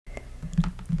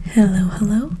Hello,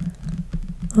 hello.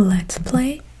 Let's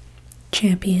play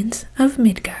Champions of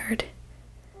Midgard.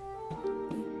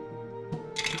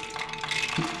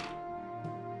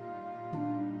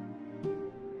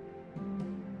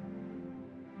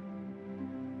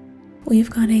 We've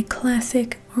got a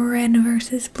classic red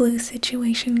versus blue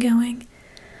situation going.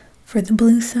 For the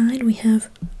blue side, we have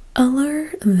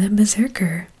Uller the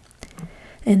Berserker,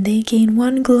 and they gain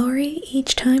 1 glory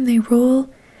each time they roll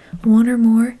 1 or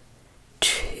more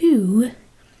 2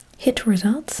 hit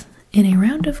results in a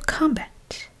round of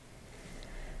combat.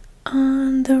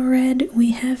 On the red,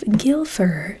 we have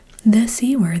Gilfer the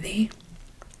Seaworthy,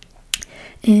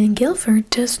 and Gilfer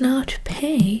does not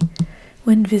pay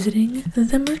when visiting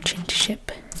the merchant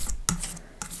ship.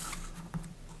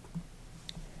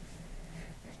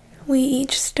 We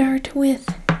each start with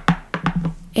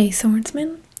a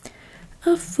swordsman,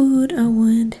 a food, a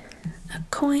wood, a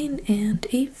coin, and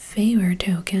a favor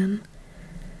token.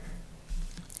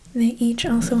 They each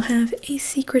also have a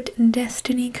secret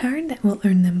destiny card that will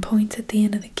earn them points at the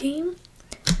end of the game.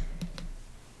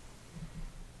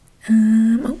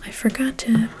 Oh, I forgot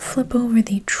to flip over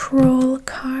the troll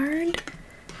card.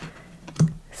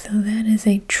 So that is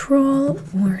a troll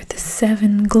worth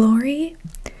 7 glory.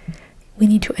 We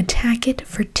need to attack it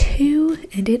for 2,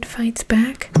 and it fights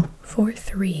back for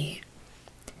 3.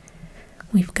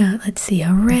 We've got, let's see,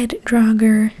 a red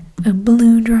Draugr, a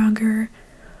blue Draugr,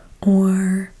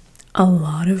 or a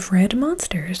lot of red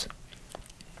monsters.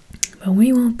 But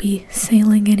we won't be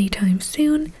sailing anytime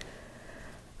soon.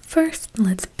 First,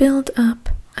 let's build up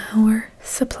our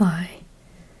supply.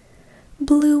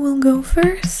 Blue will go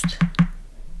first.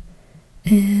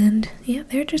 And yeah,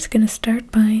 they're just gonna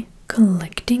start by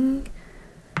collecting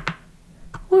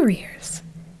warriors.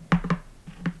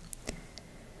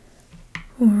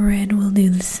 Red will do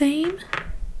the same.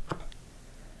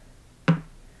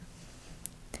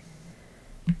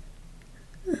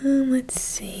 Let's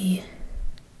see.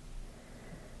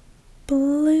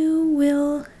 Blue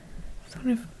will sort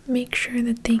of make sure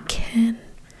that they can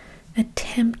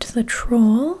attempt the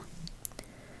troll.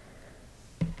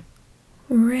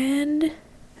 Red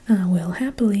will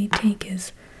happily take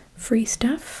his free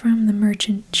stuff from the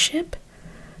merchant ship.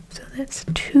 So that's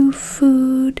 2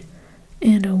 food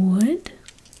and a wood.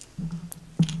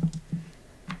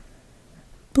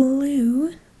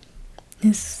 Blue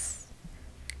is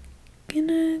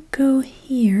gonna go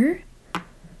here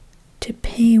to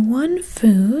pay 1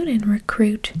 food and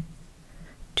recruit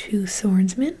 2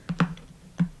 swordsmen.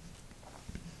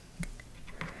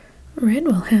 Red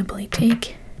will happily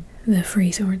take the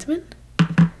free swordsman.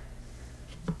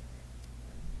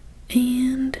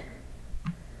 And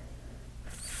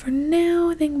for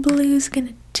now, I think blue's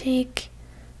gonna take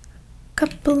a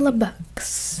couple of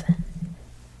bucks.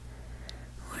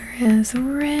 Whereas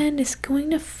red is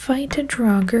going to fight a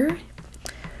Draugr.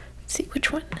 Let's see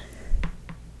which one.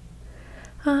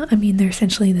 I mean, they're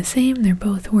essentially the same. They're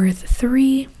both worth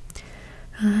 3.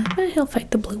 But he'll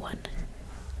fight the blue one.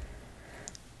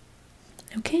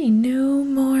 Okay, no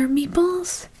more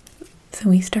meeples. So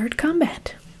we start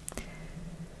combat.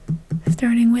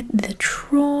 Starting with the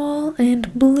troll,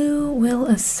 and blue will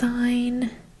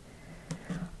assign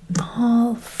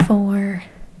all 4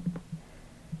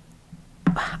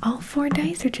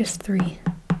 dice or just 3?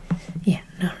 Yeah,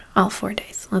 no, all 4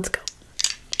 dice. Let's go.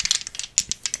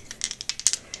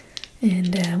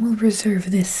 And we'll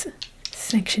reserve this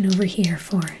section over here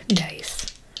for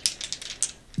dice.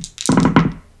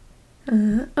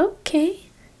 Okay.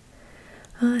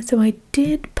 So I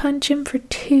did punch him for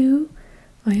 2.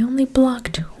 I only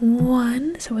blocked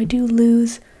 1, so I do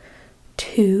lose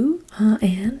 2.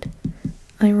 And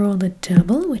I rolled a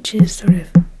double, which is sort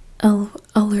of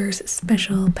Uller's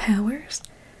special powers.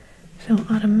 So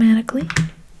automatically,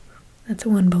 that's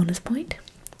 1 bonus point.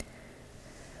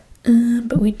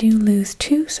 But we do lose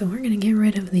 2, so we're going to get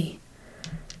rid of the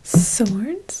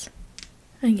swords.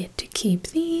 I get to keep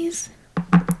these.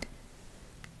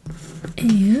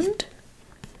 And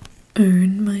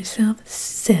earn myself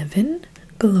 7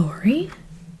 glory.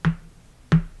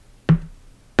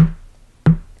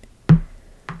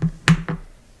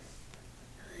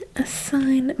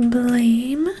 Assign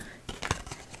blame,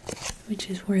 which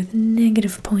is worth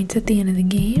negative points at the end of the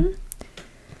game.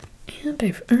 And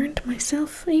I've earned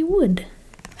myself a wood.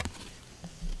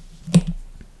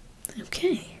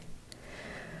 Okay.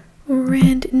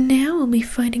 Red now will be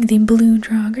fighting the blue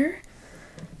Draugr.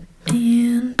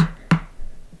 And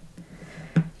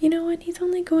you know what? He's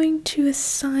only going to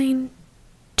assign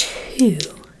 2.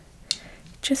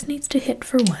 Just needs to hit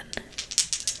for 1.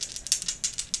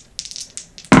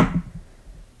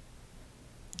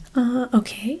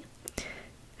 Okay.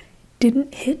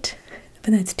 didn't hit,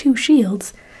 but that's 2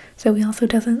 shields, so he also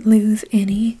doesn't lose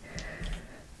any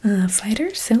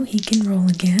fighters, so he can roll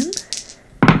again.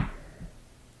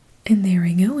 And there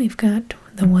we go, we've got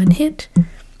the 1 hit.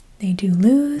 They do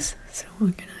lose, so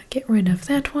we're gonna get rid of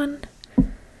that one.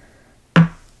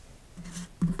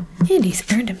 And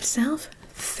he's earned himself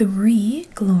 3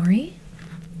 glory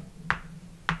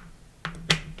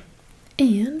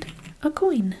and a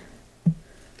coin.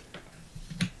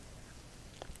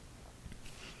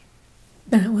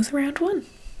 That was round 1.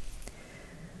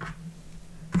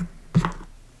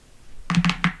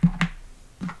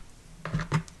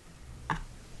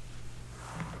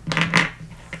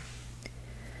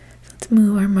 Let's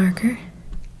move our marker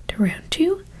to round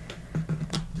 2.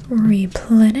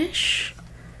 Replenish.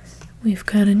 We've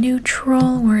got a new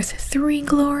troll worth 3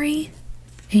 glory,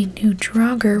 a new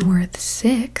Draugr worth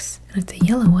 6, and it's a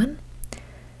yellow one.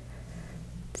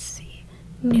 Let's see.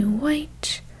 New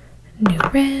white, new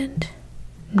red,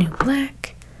 new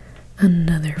black,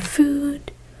 another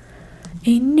food.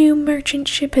 A new merchant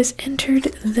ship has entered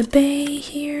the bay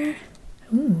here.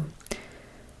 Ooh.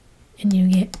 And you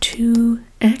get 2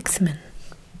 axemen.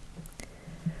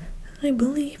 I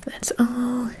believe that's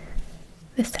all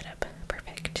the setup.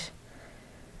 Perfect.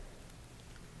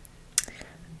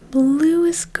 Blue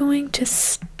is going to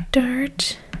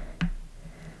start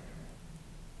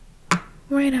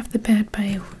right off the bat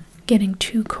by getting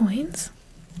 2 coins.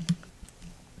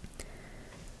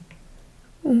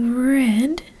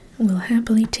 Red will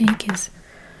happily take his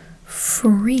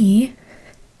free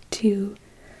 2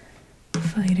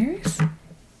 fighters.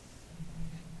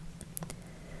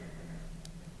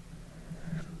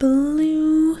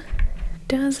 Blue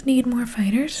does need more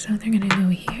fighters, so they're gonna go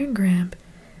here, grab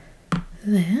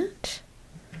that.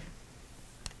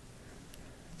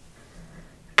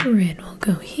 Red will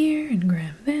go here and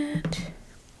grab that.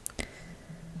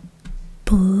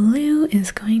 Blue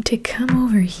is going to come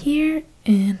over here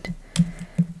and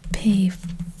pay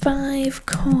 5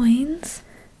 coins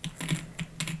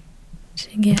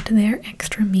to get their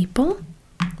extra meeple.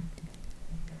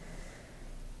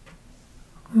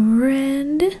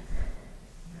 Red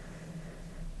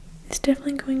is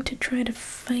definitely going to try to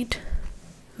fight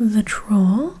the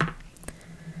troll.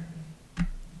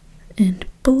 And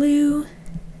blue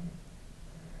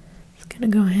is going to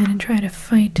go ahead and try to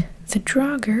fight the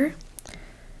Draugr.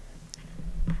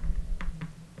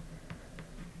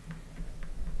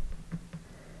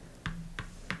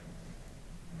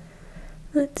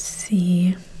 Let's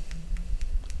see.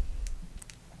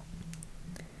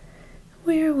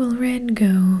 Where will red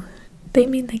go? They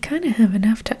kind of have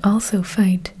enough to also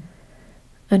fight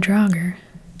a Draugr.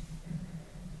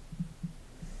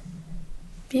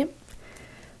 Yep.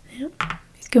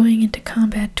 He's going into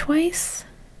combat twice.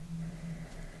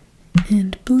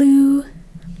 And blue.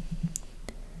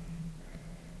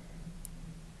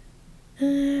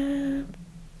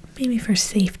 Maybe for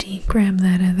safety, grab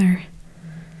that other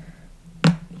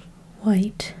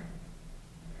white.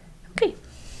 Okay.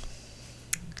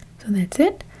 So that's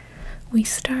it. We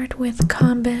start with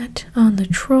combat on the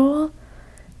troll.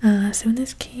 So in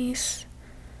this case,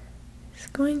 he's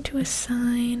going to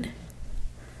assign,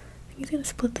 I think he's going to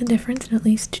split the difference and at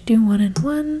least do 1 and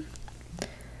 1.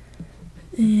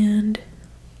 And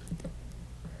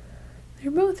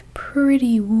they're both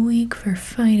pretty weak for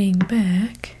fighting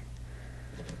back.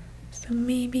 So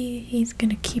maybe he's going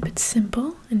to keep it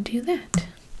simple and do that.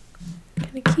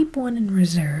 Going to keep 1 in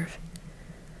reserve.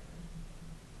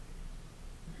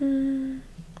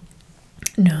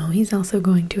 No, he's also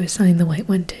going to assign the white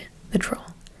one to the troll.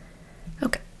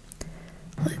 Okay.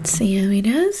 Let's see how he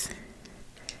does.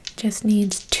 Just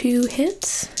needs 2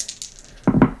 hits,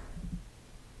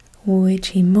 which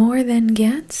he more than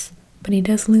gets, but he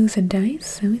does lose a dice,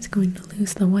 so he's going to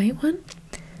lose the white one.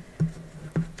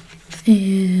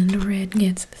 And red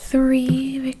gets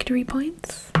 3 victory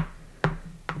points,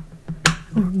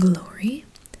 or glory.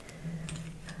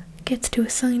 Gets to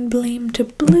assign blame to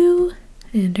blue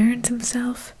and earns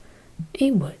himself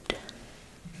a wood.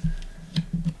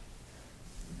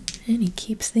 And he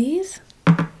keeps these.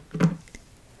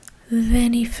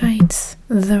 Then he fights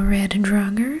the red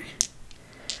Draugr.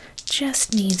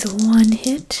 Just needs 1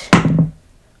 hit.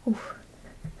 Oof.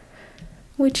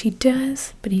 Which he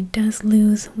does, but he does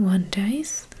lose 1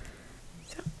 dice.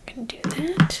 So I'm going to do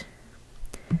that.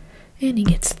 And he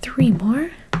gets 3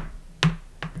 more.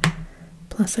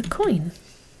 Plus a coin.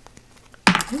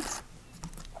 Oops.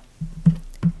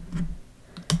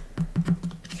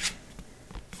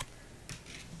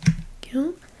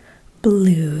 Go.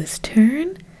 Blue's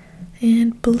turn.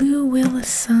 And blue will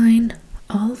assign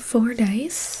all 4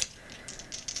 dice.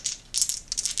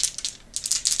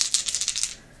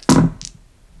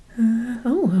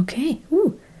 Oh, okay.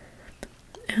 Ooh.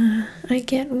 I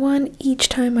get 1 each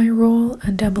time I roll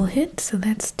a double hit, so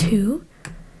that's 2.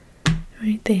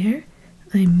 Right there.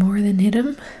 I more than hit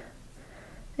him.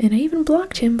 And I even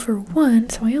blocked him for 1,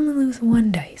 so I only lose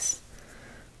 1 dice.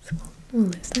 So we'll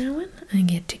lose that one. I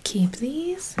get to keep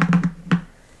these.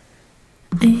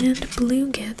 And blue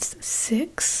gets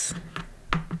 6.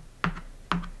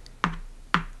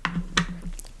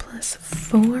 Plus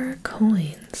 4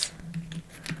 coins.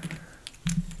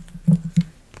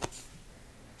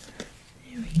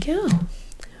 There we go.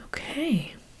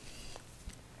 Okay.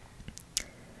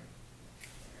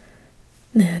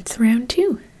 That's round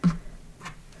 2.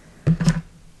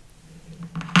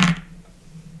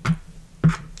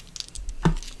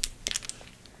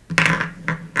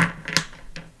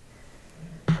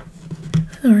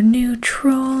 Our new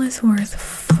troll is worth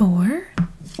 4.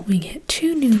 We get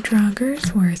 2 new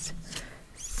draugrs worth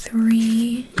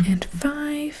 3 and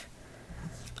 5.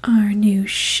 Our new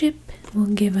ship will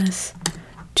give us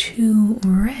 2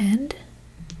 red.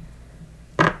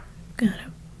 Got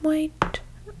a white,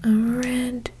 a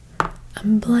red, a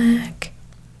black,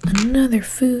 another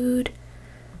food,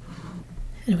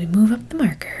 and we move up the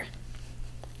marker.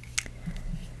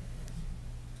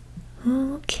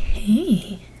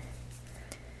 Okay.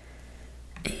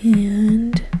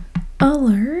 And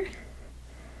Uller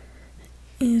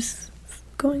is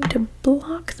going to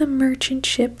block the merchant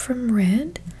ship from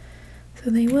red,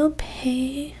 so they will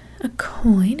pay a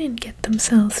coin and get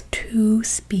themselves 2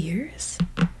 spears.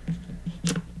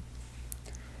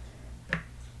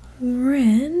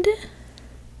 Red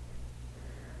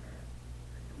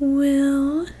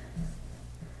will...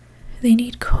 They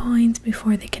need coins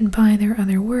before they can buy their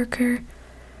other worker,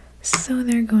 so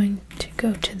they're going to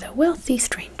go to the wealthy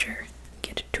stranger,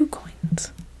 get 2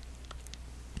 coins.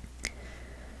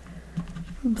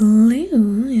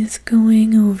 Blue is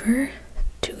going over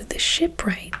to the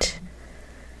shipwright.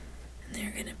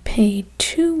 They're going to pay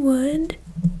 2 wood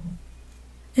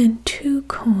and 2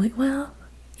 coin. Well,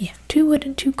 yeah, 2 wood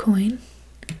and 2 coin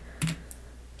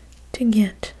to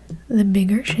get the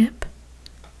bigger ship.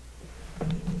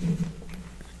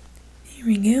 Here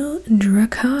we go,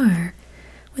 Drakkar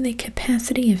with a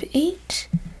capacity of 8,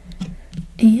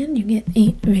 and you get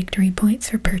 8 victory points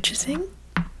for purchasing.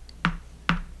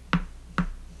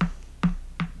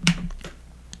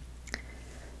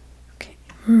 Okay,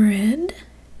 red.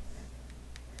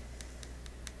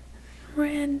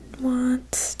 Red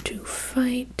wants to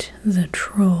fight the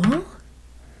troll.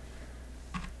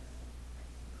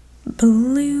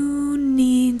 Blue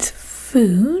needs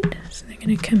food, so they're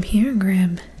going to come here and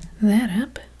grab that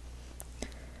up.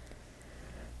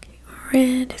 Okay,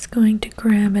 red is going to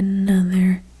grab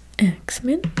another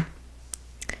axeman.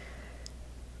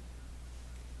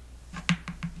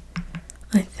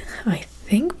 I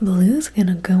think blue's going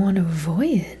to go on a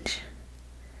voyage.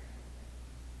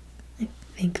 I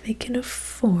think they can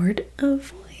afford a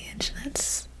voyage.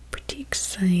 That's pretty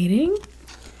exciting.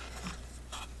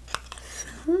 So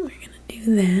we're going to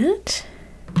do that.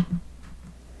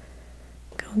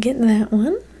 Go get that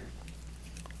one.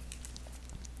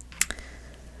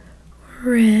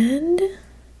 Red.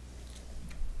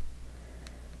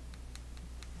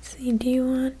 Let's see, do you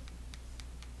want...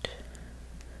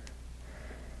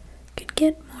 Could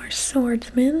get more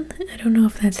swordsmen. I don't know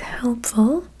if that's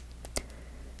helpful.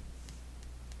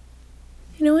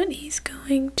 You know what? He's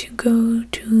going to go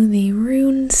to the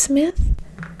rune smith,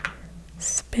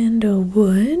 spend a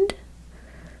wood,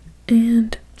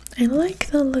 and I like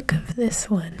the look of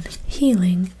this one.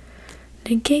 Healing.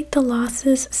 Negate the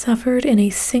losses suffered in a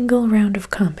single round of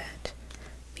combat.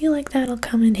 Feel like that'll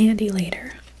come in handy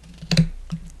later.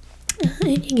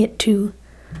 And you get 2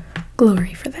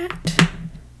 glory for that.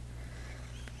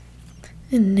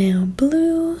 And now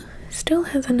blue still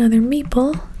has another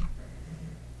meeple.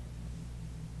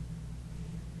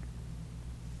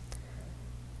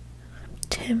 I'm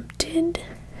tempted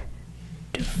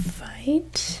to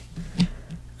fight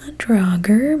a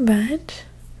draugr, but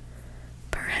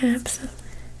perhaps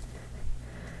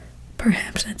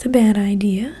that's a bad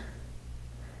idea.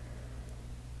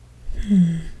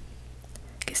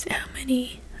 Guess how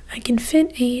many? I can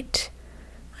fit 8.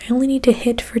 I only need to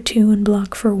hit for 2 and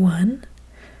block for 1.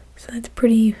 So that's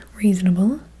pretty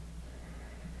reasonable.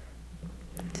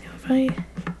 So if I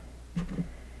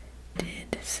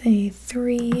did, say,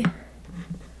 3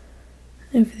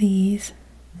 of these,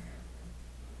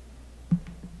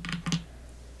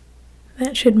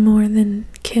 that should more than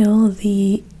kill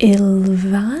the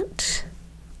Ilvat.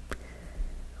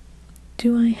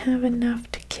 Do I have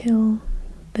enough to kill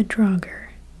the draugr?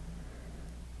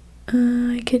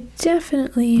 I could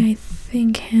definitely, I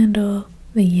think, handle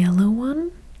the yellow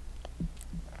one.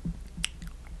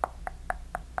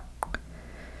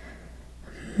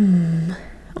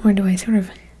 Or do I sort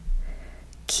of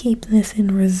keep this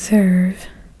in reserve?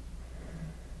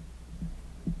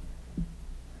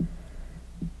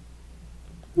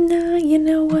 Nah, you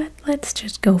know what? Let's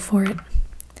just go for it.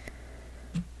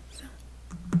 So,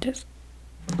 just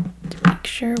to make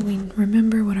sure we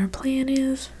remember what our plan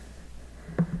is.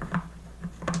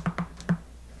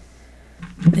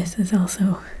 This is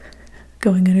also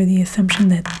going under the assumption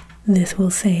that this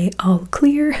will say all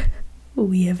clear.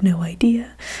 We have no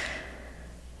idea.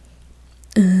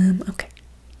 Okay.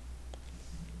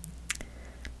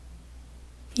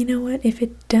 You know what? If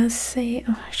it does say,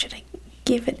 oh, should I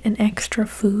give it an extra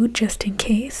food just in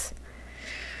case?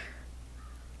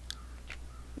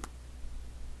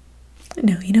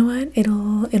 No, you know what?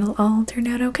 It'll all turn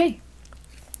out okay.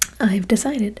 I've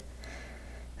decided.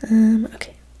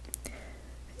 Okay.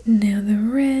 Now the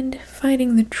red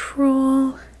fighting the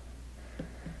troll.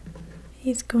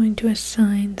 He's going to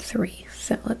assign 3.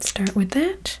 So let's start with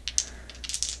that.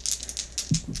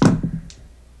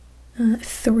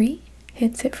 3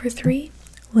 hits it for 3,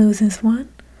 loses 1.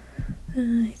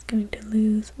 He's going to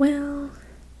lose, well,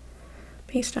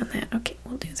 based on that. Okay,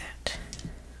 we'll do that.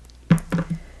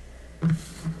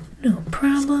 No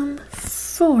problem.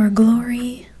 4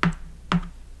 glory.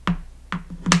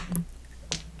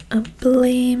 A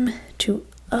blame to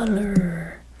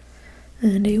Uller.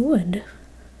 And a wood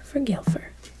for Gilfer.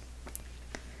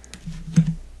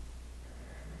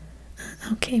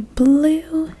 Okay,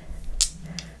 blue.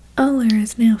 Uller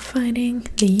is now fighting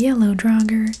the yellow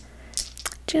Draugr.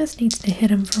 Just needs to hit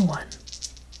him for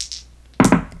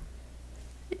 1.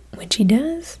 Which he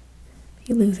does.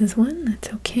 He loses 1,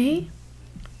 that's okay.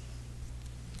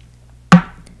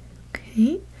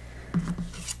 Okay.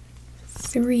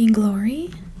 3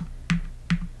 glory.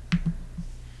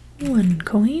 1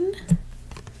 coin.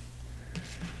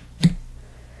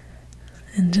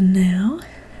 And now,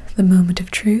 the moment of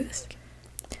truth.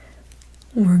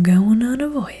 We're going on a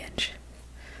voyage.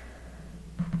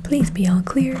 Please be all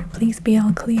clear, please be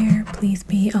all clear, please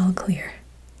be all clear.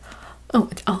 Oh,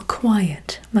 it's all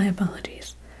quiet. My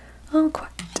apologies. All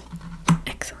quiet.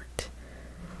 Excellent.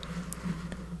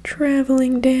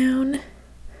 Traveling down,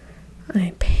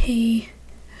 I pay,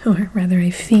 or rather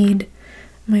I feed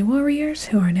my warriors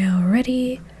who are now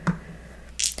ready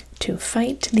to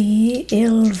fight the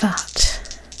Ilvat.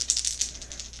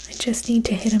 I just need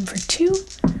to hit him for 2.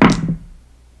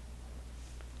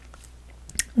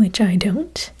 Which I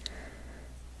don't.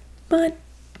 But,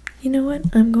 you know what?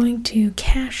 I'm going to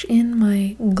cash in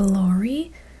my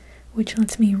glory, which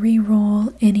lets me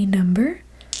re-roll any number.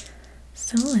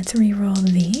 So let's re-roll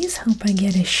these. Hope I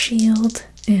get a shield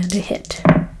and a hit.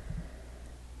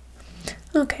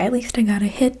 Okay, at least I got a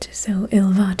hit, so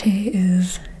Ilvate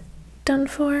is done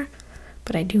for,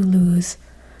 but I do lose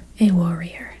a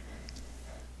warrior.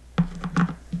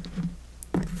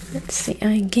 Let's see,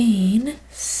 I gain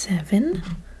 7.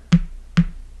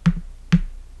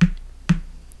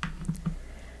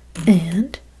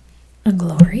 And a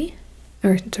glory,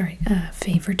 or sorry, a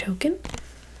favor token.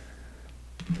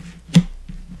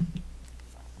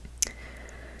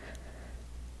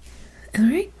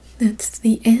 Alright, that's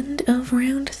the end of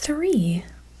round 3.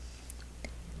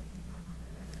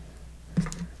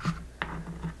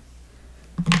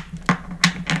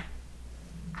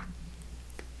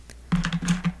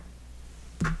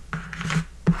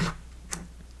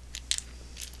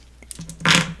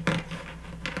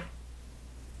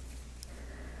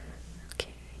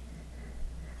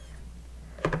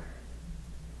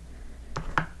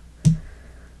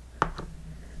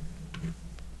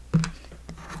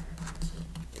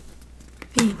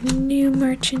 The new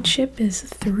merchant ship is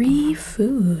 3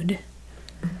 food.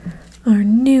 Our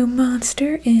new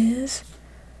monster is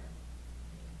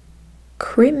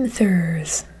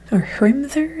Hrimthurs. Or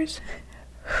Hrimthurs?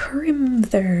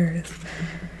 Hrimthurs.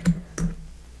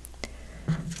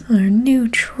 Our new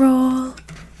troll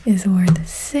is worth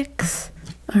 6.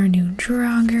 Our new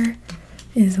Draugr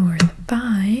is worth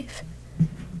 5.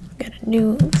 Got a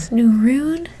new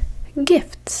rune.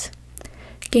 Gifts.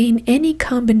 Gain any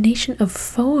combination of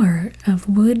 4 of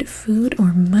wood, food,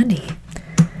 or money.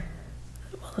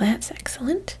 Well, that's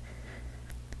excellent.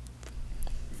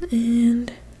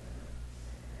 And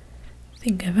I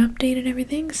think I've updated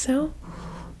everything, so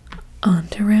on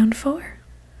to round 4.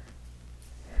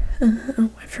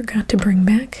 Oh, I forgot to bring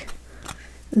back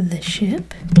the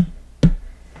ship.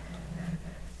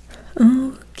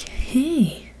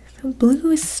 Okay, so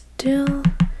blue is still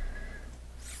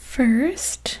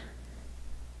first.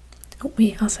 Oh,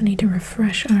 we also need to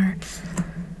refresh our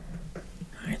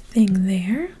thing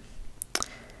there.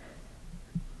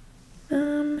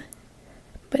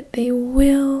 But they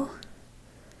will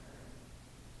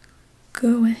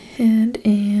go ahead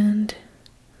and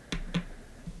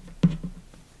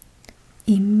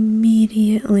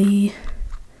immediately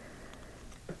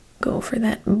go for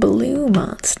that blue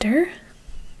monster.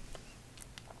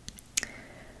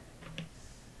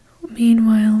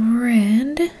 Meanwhile,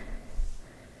 red.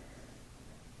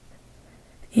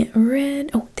 Yeah,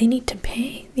 red. Oh, they need to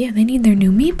pay. Yeah, they need their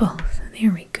new meeples.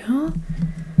 There we go.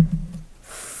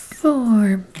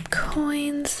 4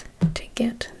 coins to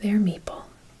get their meeple.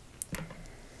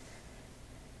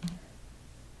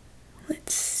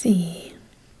 Let's see.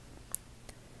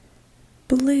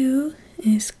 Blue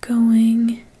is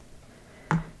going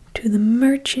to the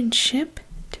merchant ship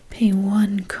to pay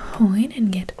 1 coin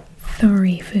and get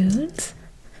 3 foods.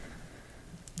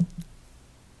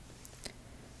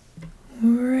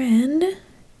 Red.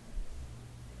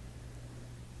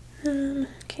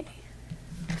 Okay.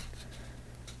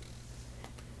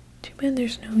 Too bad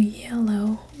there's no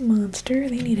yellow monster.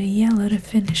 They need a yellow to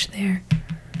finish their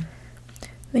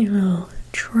little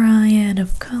triad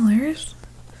of colors.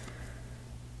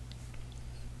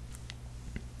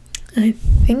 I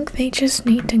think they just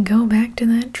need to go back to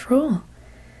that troll.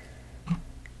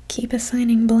 Keep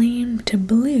assigning blame to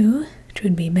blue, which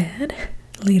would be bad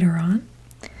later on.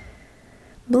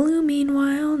 Blue,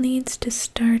 meanwhile, needs to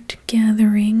start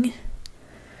gathering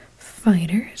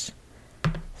fighters.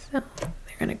 So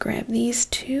they're gonna grab these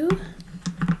 2.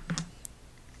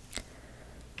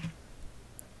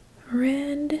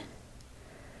 Red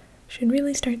should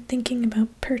really start thinking about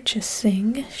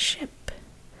purchasing a ship.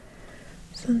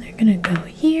 So they're gonna go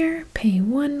here, pay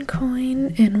 1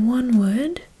 coin and 1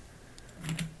 wood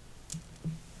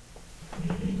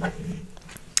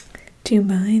to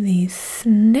buy the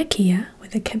Snekia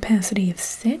with a capacity of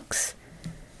 6,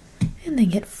 and they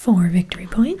get 4 victory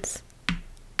points.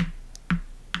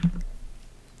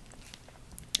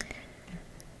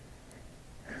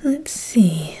 Let's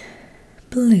see,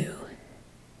 blue.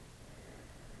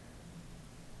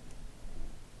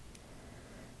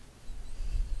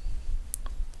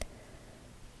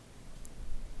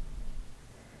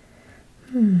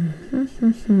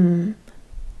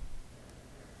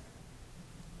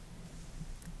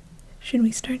 Should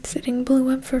we start setting blue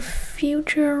up for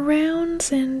future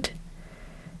rounds and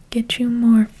get you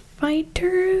more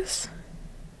fighters?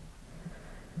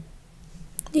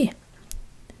 Yeah.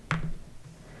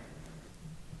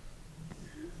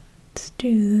 Let's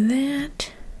do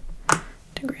that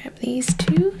to grab these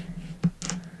 2.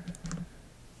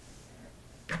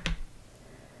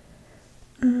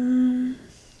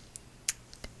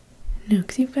 No,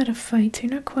 because you've got to fight, so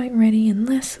you're not quite ready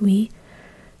unless we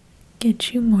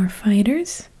get you more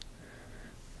fighters.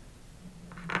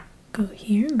 Go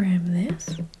here, grab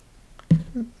this.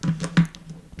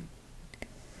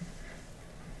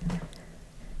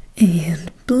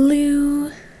 And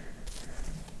blue.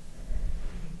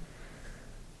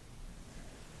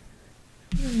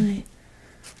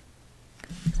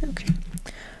 Okay.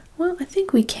 Well, I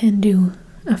think we can do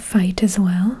a fight as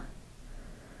well.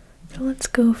 So let's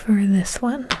go for this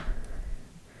one.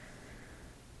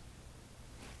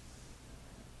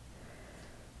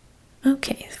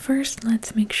 Okay, first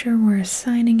let's make sure we're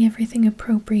assigning everything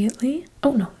appropriately.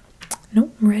 Oh no,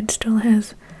 nope, red still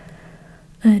has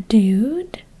a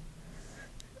dude.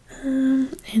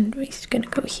 And we're just gonna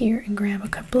go here and grab a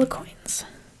couple of coins.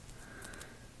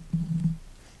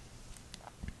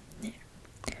 There.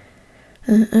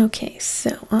 Okay,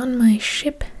 so on my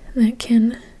ship that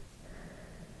can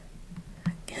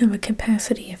have a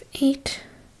capacity of 8,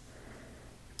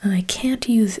 I can't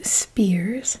use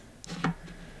spears.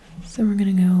 So we're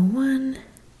gonna go 1,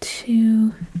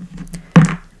 2,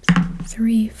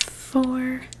 3,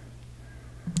 4.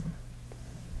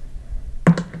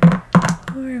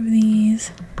 4 of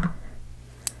these.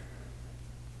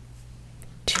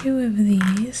 2 of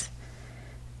these.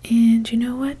 And you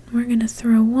know what? We're gonna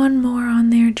throw 1 more on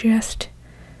there just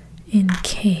in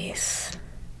case.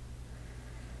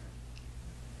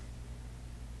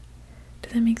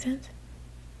 Does that make sense?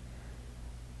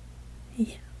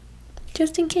 Yeah.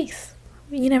 Just in case.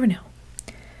 You never know.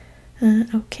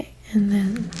 Okay, and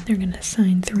then they're going to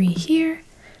assign 3 here.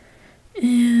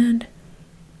 And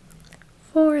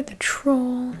for the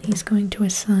troll, he's going to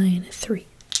assign 3.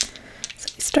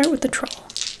 So we start with the troll.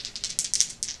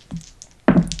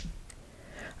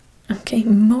 Okay,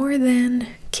 more than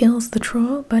kills the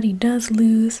troll, but he does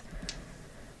lose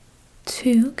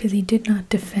 2 because he did not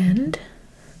defend.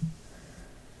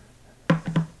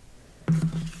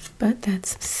 But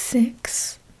that's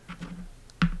 6.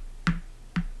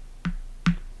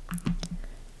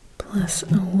 plus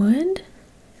a wood,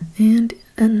 and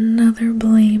another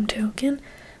blame token.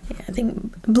 Yeah, I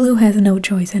think blue has no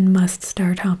choice and must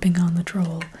start hopping on the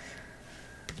troll.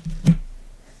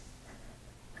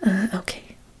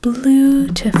 Okay, blue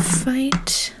to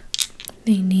fight.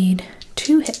 They need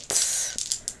 2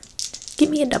 hits. Give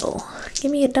me a double. Give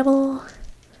me a double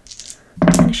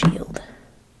and a shield.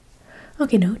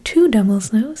 Okay, no, 2 doubles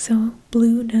though, so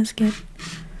blue does get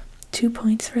 2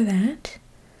 points for that.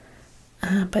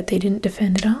 But they didn't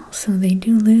defend at all, so they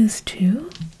do lose 2.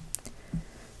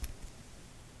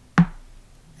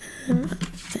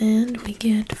 And we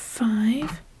get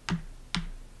 5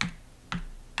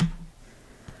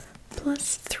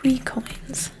 plus 3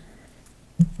 coins.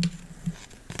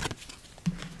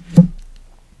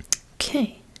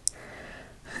 Okay,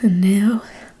 and now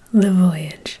the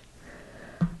voyage.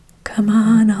 Come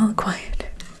on, all quiet.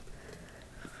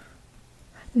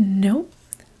 Nope,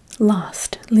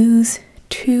 lost. Lose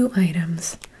 2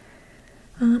 items.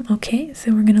 Okay,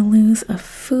 so we're gonna lose a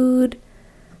food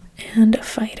and a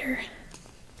fighter.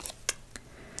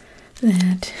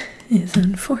 That is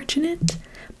unfortunate,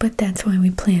 but that's why we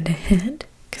planned ahead,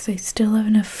 because I still have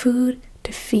enough food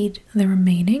to feed the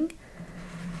remaining.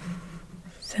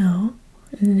 So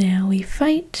now we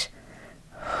fight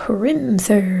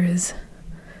Hrimthurs.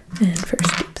 And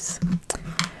first, oops,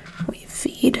 we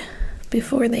feed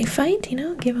before they fight, you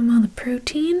know, give them all the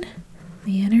protein,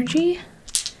 the energy.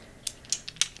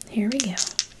 Here we go.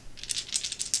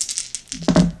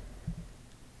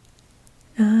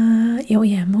 Oh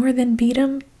yeah, more than beat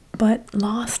them, but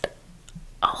lost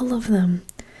all of them.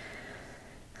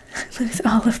 Lose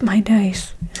all of my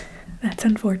dice. That's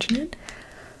unfortunate.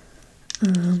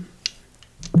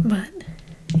 But,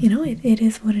 you know, it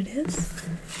is what it is.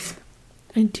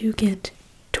 I do get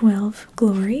 12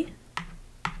 glory.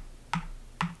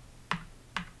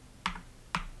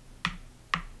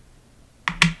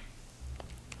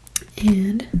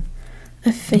 And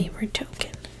a favorite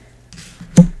token.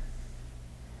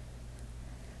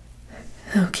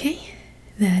 Okay,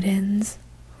 that ends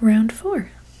round 4.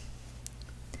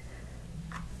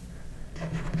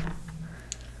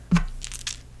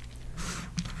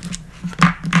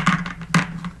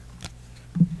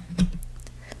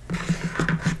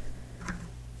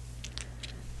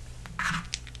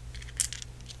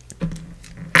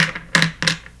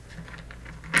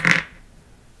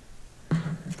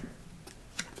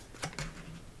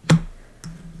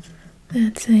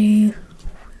 That's a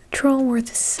troll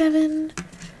worth 7,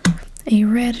 a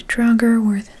red draugr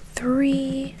worth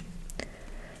 3,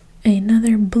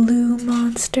 another blue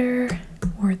monster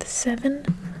worth 7.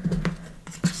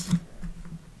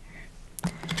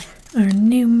 Our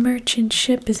new merchant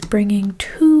ship is bringing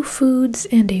 2 foods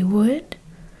and a wood.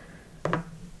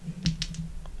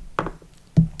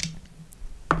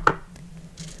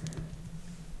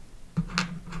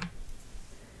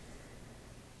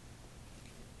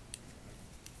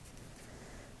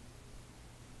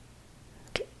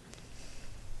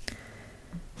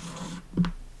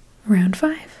 Round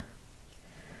 5.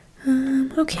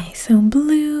 Okay, so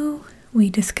blue, we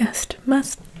discussed,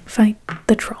 must fight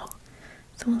the troll.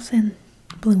 So we'll send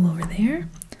blue over there.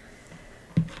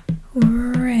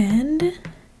 Red,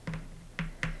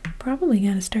 probably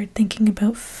gotta start thinking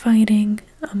about fighting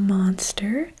a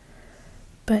monster,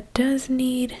 but does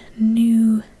need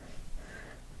new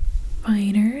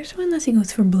fighters, unless he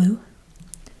goes for blue.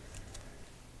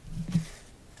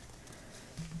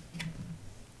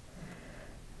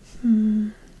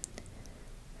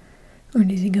 Or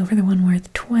does he go for the one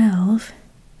worth 12?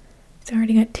 He's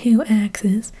already got 2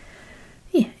 axes.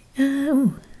 Yeah,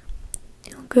 ooh.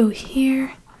 He'll go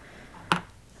here.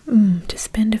 To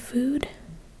spend a food?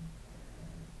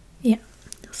 Yeah,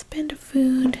 he'll spend a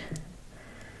food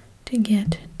to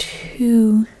get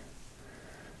 2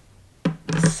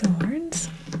 swords.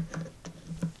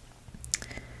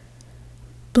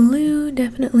 Blue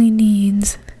definitely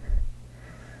needs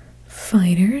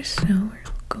fighters, so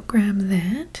we'll go grab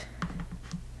that.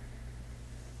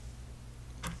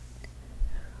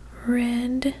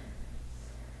 Red.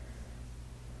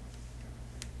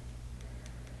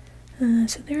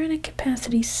 So they're in a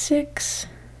capacity 6.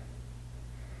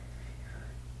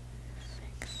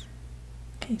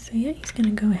 Okay, so yeah, he's gonna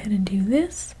go ahead and do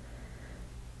this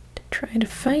to try to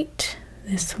fight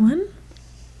this one.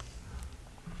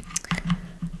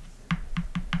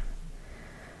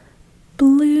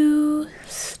 Blue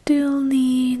still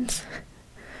needs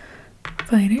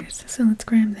fighters, so let's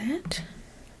grab that.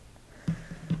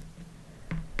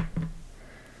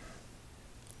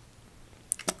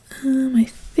 I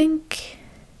think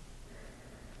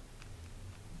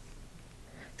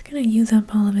it's gonna use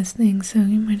up all of his things, so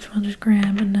you might as well just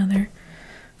grab another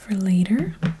for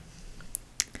later.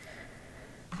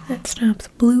 That stops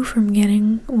blue from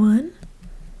getting one.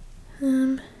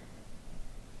 Do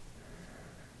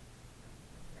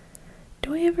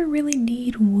I ever really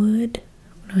need wood?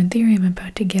 No, in theory I'm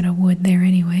about to get a wood there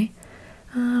anyway.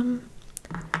 Well,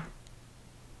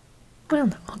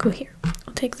 no, I'll go here.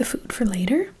 I'll take the food for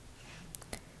later.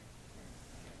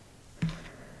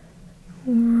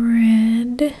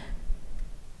 Red.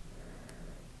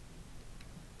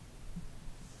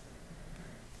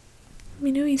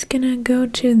 You know, he's gonna go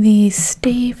to the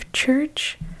Stave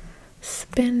Church,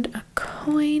 spend a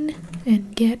coin,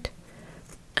 and get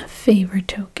a favor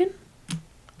token.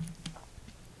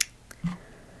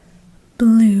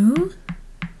 Blue.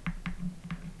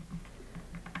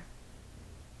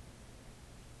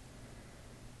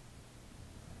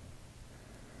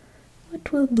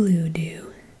 What will blue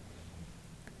do?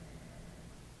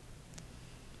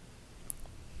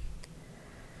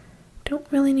 Don't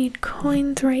really need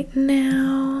coins right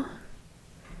now.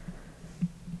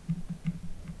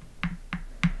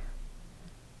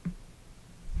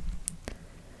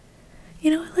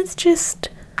 You know, let's just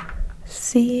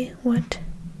see what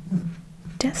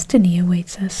destiny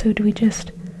awaits us. So do we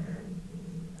just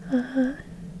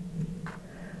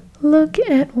look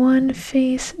at one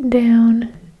face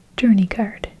down journey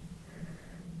card?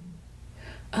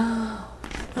 Oh,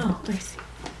 I see.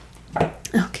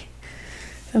 Okay.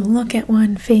 So look at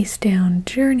one face down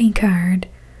journey card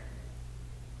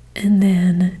and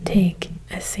then take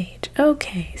a sage.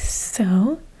 Okay,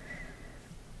 so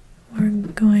we're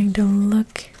going to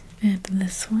look at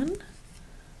this one.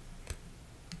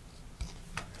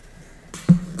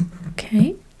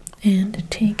 Okay, and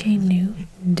take a new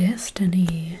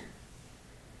destiny.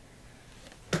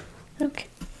 Okay.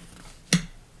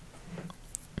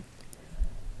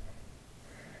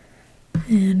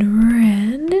 And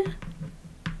red.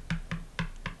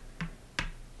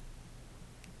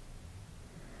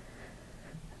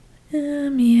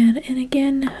 Yeah, and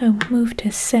again, I'll move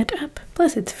to setup.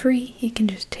 Plus it's free. You can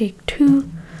just take 2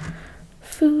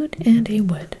 food and a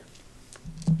wood.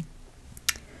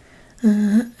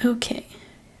 Okay.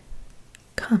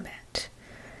 Combat.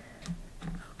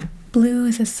 Blue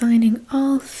is assigning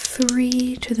all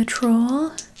 3 to the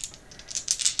troll.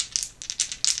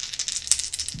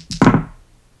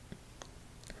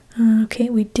 Okay,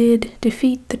 we did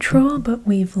defeat the troll, but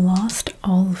we've lost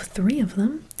all 3 of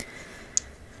them.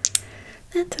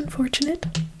 That's unfortunate.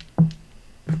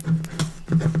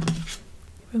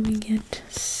 When we get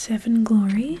 7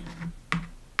 glory,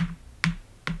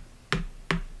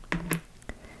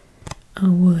 a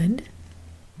wood,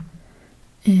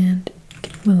 and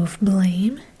move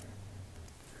blame.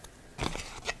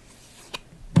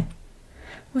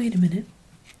 Wait a minute.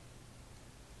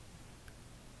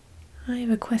 I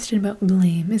have a question about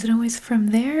blame. Is it always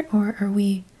from there, or are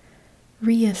we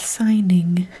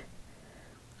reassigning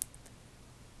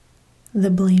the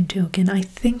blame token? I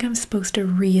think I'm supposed to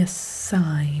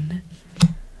reassign,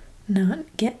 not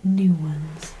get new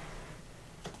ones.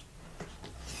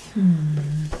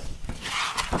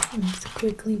 Let's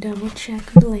quickly double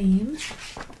check blame.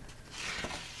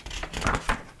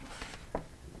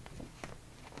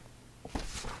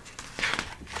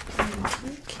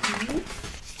 Okay.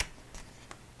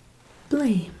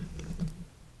 Blame.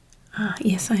 Ah,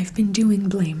 yes, I've been doing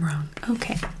blame wrong.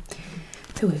 Okay.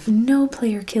 So if no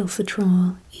player kills the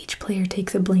troll, each player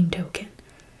takes a blame token.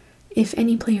 If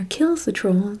any player kills the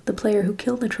troll, the player who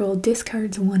killed the troll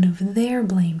discards one of their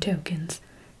blame tokens,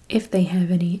 if they have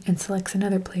any, and selects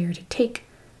another player to take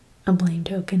a blame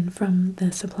token from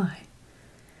the supply.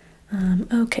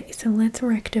 Okay, so let's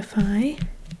rectify.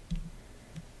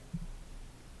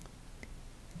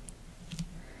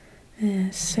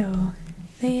 So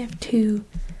they have 2.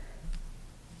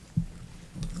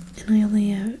 And I only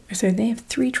have, sorry, they have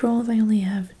 3 trolls, I only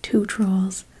have 2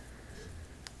 trolls.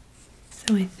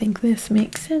 So I think this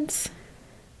makes sense.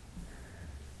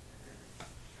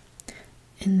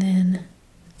 And then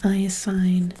I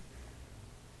assign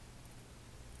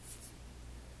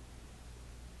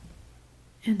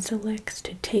and selects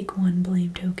to take 1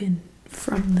 blame token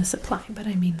from the supply, but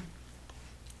I mean,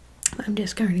 I'm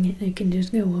discarding it, it can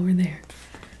just go over there.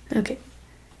 Okay.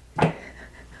 I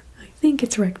think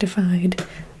it's rectified.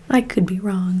 I could be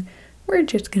wrong. We're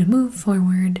just going to move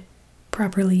forward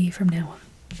properly from now on.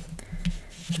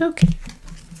 Okay.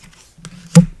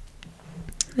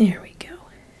 There we go.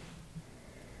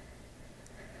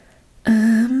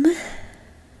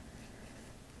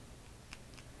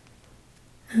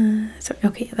 So,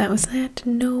 okay, that was that.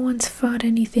 No one's fought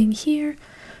anything here.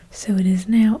 So it is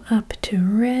now up to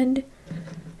red,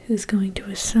 who's going to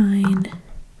assign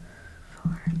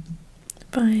 4,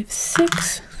 5,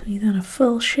 6. So he's on a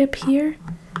full ship here.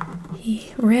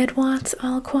 Red wants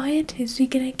all quiet. Is he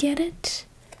gonna get it?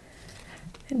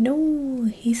 No,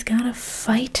 he's gotta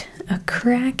fight a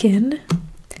kraken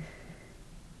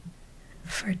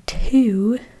for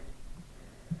 2.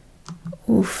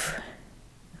 Oof.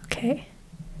 Okay.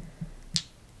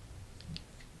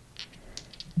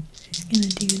 He's gonna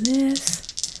do this.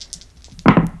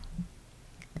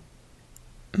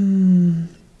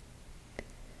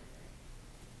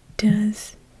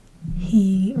 Does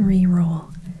he re-roll?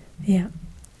 Yeah.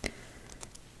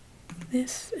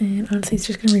 This, and honestly, he's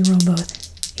just gonna re-roll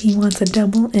both. He wants a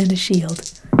double and a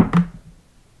shield.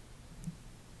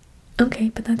 Okay,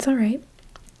 but that's alright.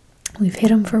 We've hit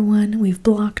him for 1, we've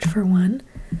blocked for 1,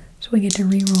 so we get to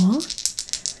re-roll. We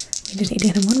just need to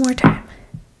hit him one more time.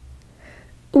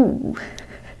 Ooh.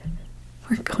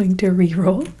 We're going to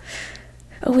re-roll.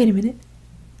 Oh, wait a minute.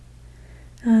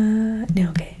 No,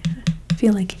 okay. I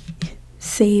feel like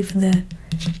save the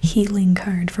healing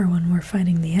card for when we're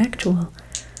fighting the actual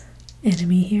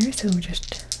enemy here. So we'll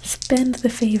just spend the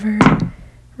favor,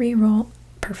 re-roll.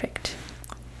 Perfect.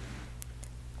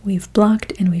 We've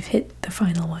blocked and we've hit the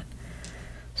final one.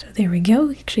 So there we go.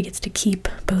 He actually gets to keep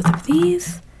both of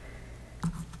these.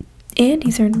 And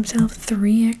he's earned himself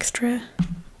 3 extra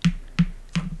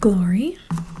glory.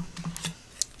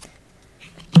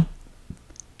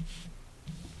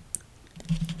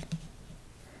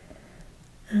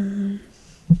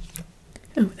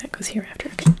 Oh, that goes here after.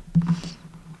 Okay.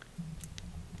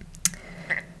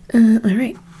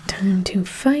 Alright. Time to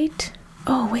fight.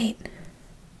 Oh, wait.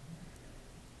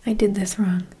 I did this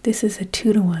wrong. This is a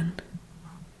 2-to-1.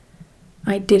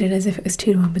 I did it as if it was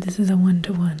 2-to-1, but this is a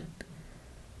 1-to-1.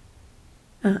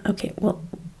 Okay, well,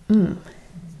 I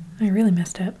really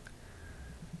messed up.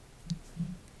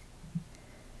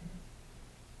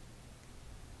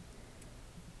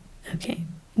 Okay,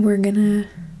 we're gonna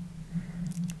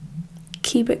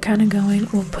keep it kind of going.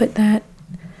 We'll put that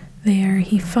there.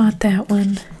 He fought that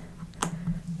one.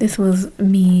 This was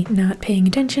me not paying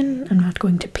attention. I'm not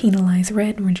going to penalize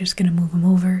red. We're just gonna move him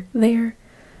over there.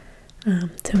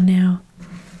 So now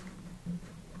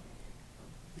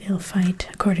he'll fight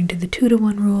according to the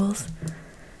 2-to-1 rules.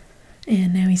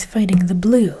 And now he's fighting the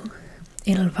blue,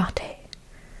 Il Vate.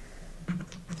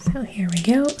 So here we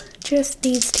go. Just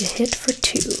needs to hit for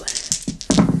 2.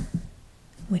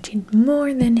 Which he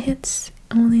more than hits,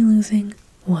 only losing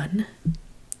 1.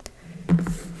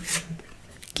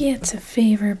 Gets a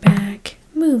favor back,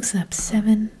 moves up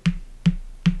 7.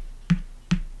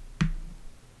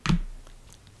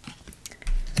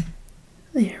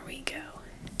 There we go.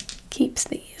 Keeps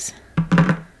these.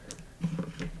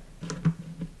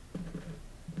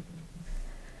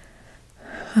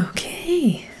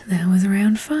 Okay, that was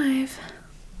round 5.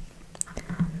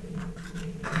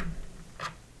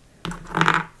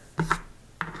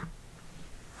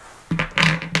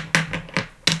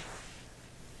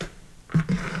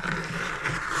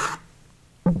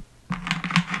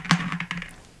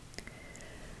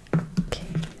 Okay,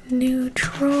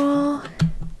 neutral.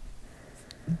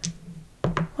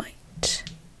 White,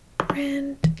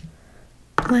 red,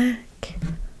 black,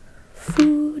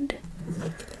 food,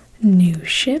 new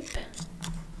ship,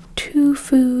 2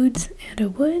 foods and a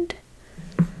wood.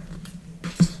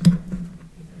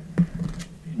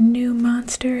 New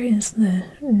monster is the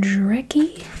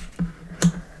Dreki.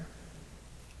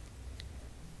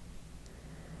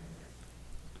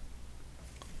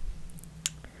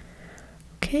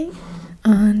 Okay,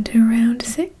 on to round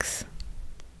 6.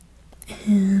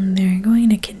 And they're going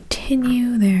to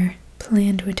continue their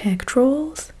plan to attack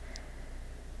trolls.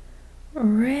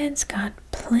 Red's got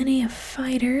plenty of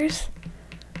fighters.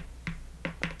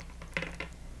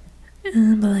 But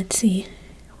let's see.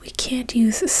 We can't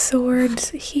use swords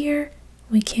here.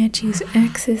 We can't use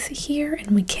axes here.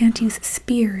 And we can't use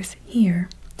spears here.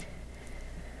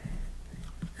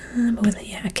 But with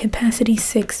a capacity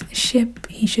 6 ship,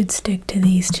 he should stick to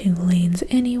these 2 lanes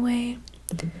anyway.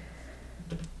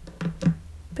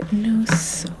 But no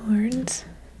swords.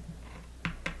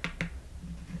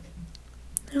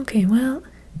 Okay, well,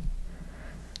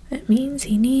 that means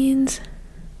he needs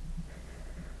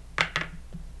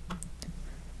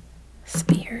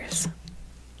spears.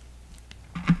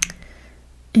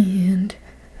 And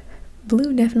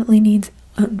blue definitely needs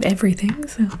everything,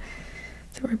 so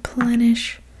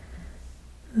replenish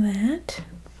that.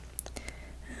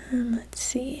 Let's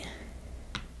see.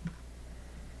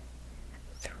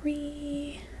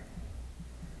 3.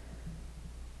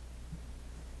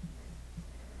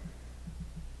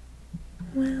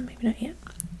 Well, maybe not yet.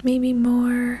 Maybe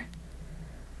more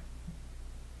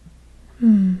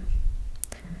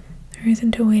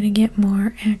isn't a way to get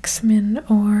more axemen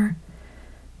or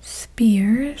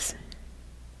spears.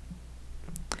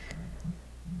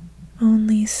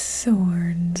 Only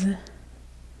swords.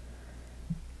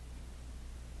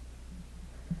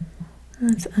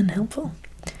 That's unhelpful.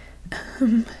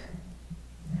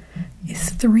 Is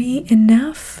 3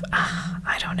 enough?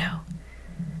 I don't know.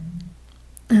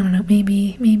 I don't know.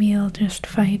 Maybe I'll just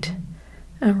fight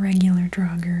a regular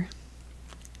Draugr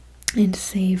and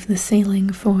save the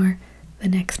sailing for the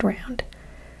next round.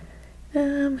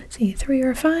 Let's see, 3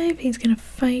 or 5. He's gonna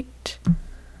fight.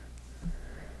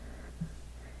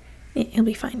 Yeah, he'll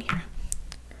be fine here.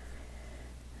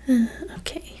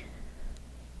 Okay.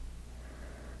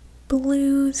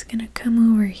 Blue's gonna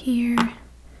come over here,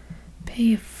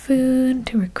 pay food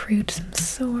to recruit some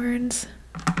swords.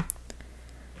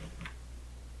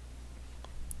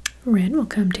 Red will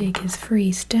come take his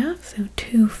free stuff, so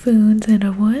 2 foods and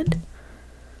a wood.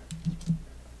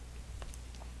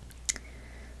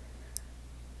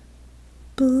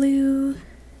 Blue will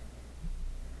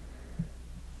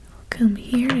come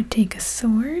here to take a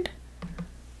sword.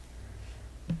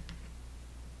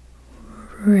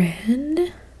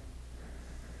 Red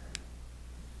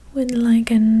would like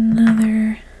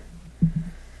another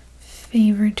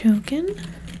favor token.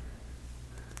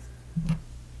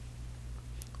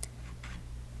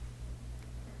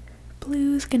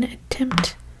 Blue's gonna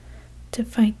attempt to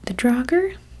fight the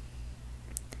Draugr.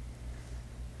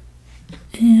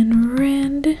 And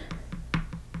red.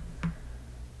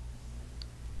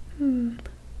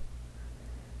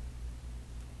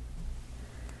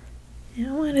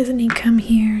 Now why doesn't he come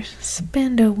here,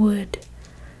 spend a wood,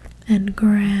 and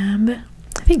grab,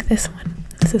 I think this one.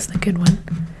 This is the good one.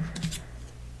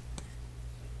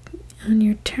 On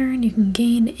your turn you can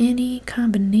gain any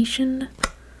combination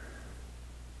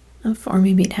of, or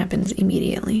maybe it happens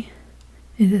immediately.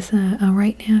 Is this a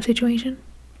right now situation?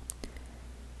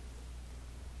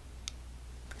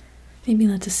 Maybe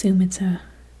let's assume it's a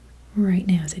right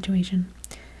now situation.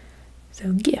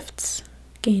 So gifts.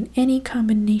 Gain any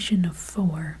combination of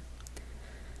 4.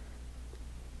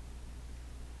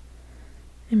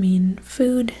 I mean,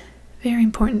 food, very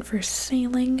important for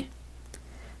sailing.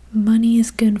 Money is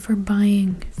good for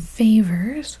buying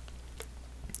favors,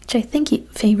 which I think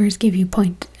favors give you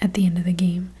point at the end of the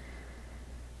game.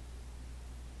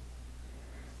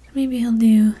 So maybe I'll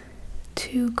do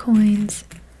 2 coins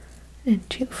and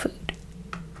 2 food.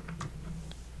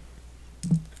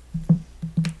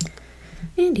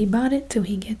 And he bought it, so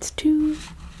he gets 2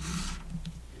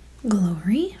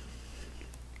 glory.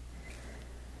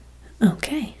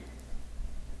 Okay.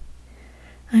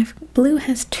 Blue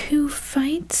has 2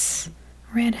 fights,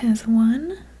 red has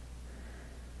 1.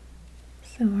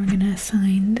 So we're gonna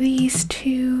assign these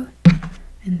 2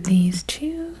 and these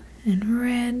 2, and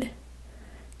red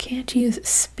can't use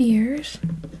spears,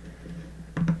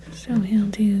 so he'll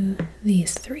do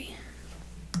these 3.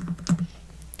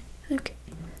 Okay.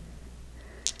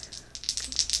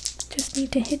 Just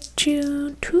need to hit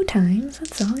you 2 times,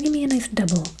 that's all. Give me a nice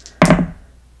double.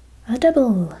 A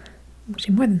double!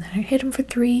 Actually, more than that. I hit him for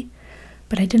 3,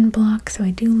 but I didn't block, so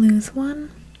I do lose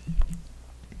 1.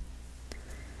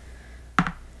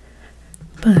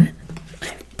 But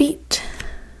I beat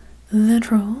the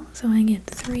troll, so I get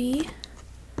 3.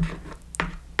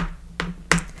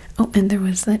 Oh, and there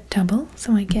was that double,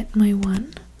 so I get my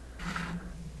 1.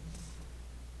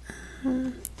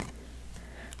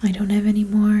 I don't have any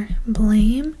more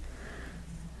blame,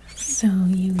 so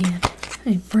you get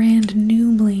a brand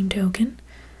new blame token,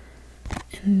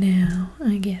 and now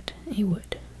I get a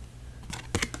wood.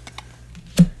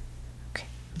 Okay.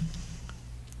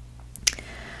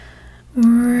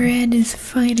 Red is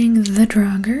fighting the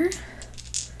Draugr,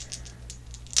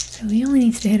 so he only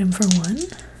needs to hit him for 1,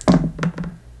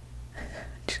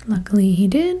 which luckily he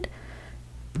did.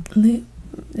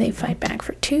 They fight back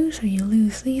for 2, so you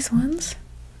lose these ones.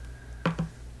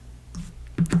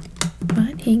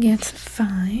 But he gets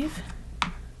 5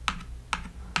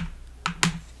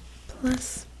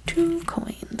 plus 2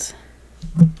 coins.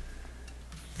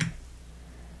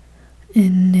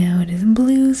 And now it is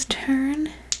Blue's turn.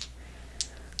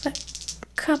 A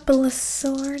couple of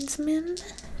swordsmen.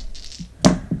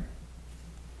 Oh,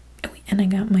 and I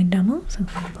got my double, so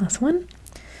plus 1.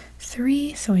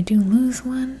 3, so I do lose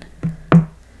 1.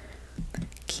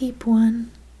 Keep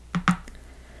 1.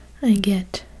 I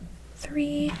get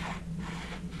 3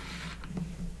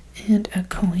 and a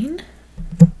coin.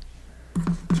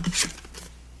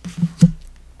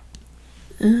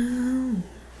 Oh,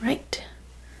 right.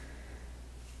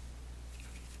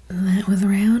 That was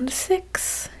round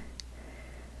 6.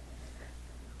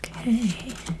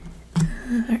 Okay.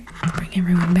 Alright, bring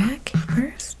everyone back.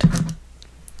 first.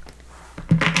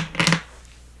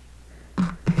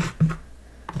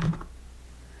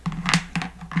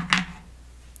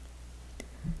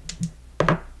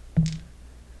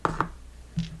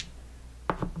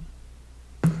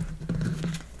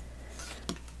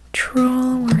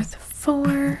 Troll worth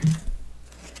 4.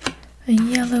 A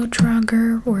yellow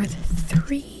Draugr worth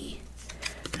 3.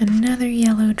 Another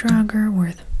yellow Draugr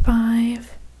worth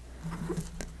 5.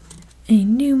 A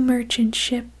new merchant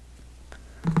ship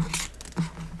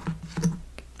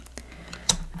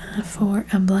for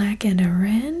a black and a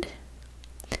red.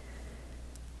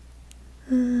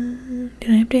 Did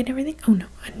I update everything? Oh no,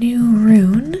 a new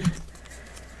rune,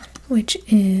 which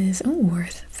is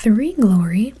worth 3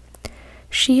 glory.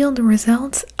 Shield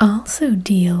results also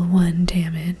deal 1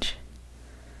 damage.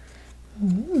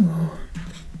 Ooh.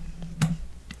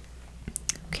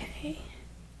 Okay.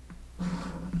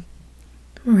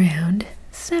 Round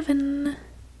 7.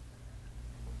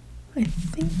 I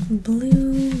think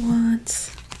blue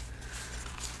wants...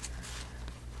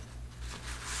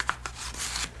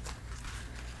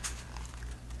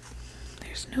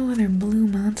 There's no other blue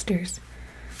monsters.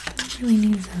 It really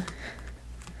needs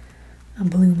a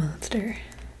blue monster.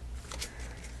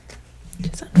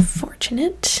 Which is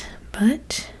unfortunate,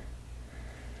 but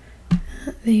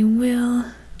they will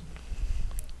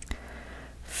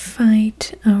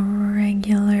fight a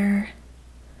regular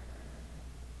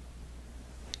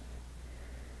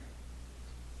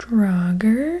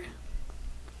Draugr.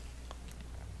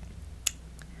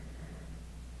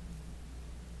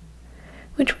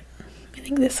 Which one? I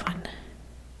think this one.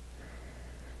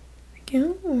 There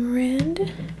we go.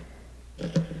 Red.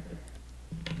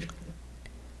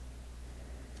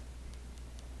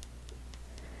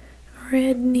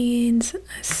 Red needs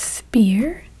a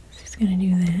spear, so he's going to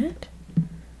do that.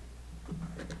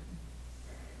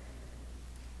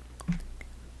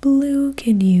 Blue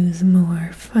could use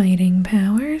more fighting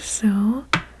power, so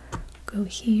go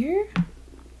here.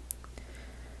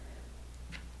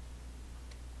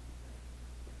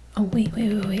 Oh, wait,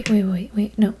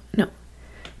 no,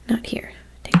 not here.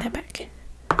 Take that back.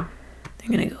 They're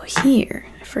going to go here.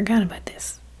 I forgot about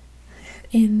this.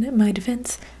 In my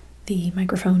defense, the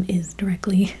microphone is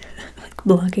directly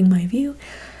blocking my view,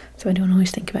 so I don't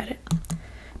always think about it.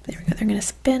 There we go. They're going to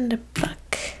spend a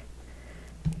buck,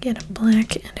 get a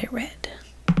black and a red.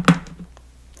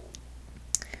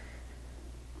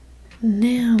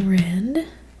 Now red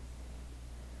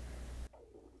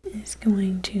is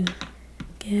going to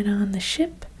get on the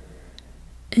ship,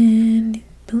 and I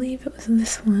believe it was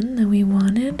this one that we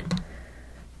wanted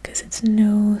because it's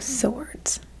no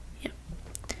swords. Yep.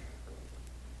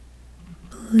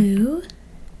 Blue.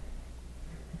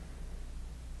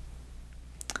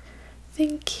 I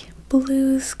think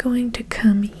blue's going to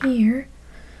come here,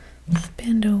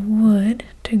 spend a wood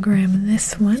to grab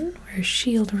this one, where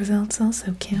shield results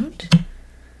also count.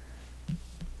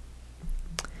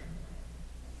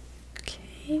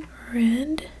 Okay,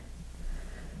 red.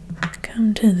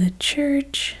 Come to the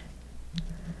church,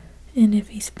 and if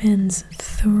he spends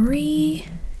 3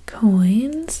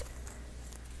 coins,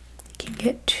 he can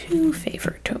get 2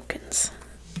 favor tokens.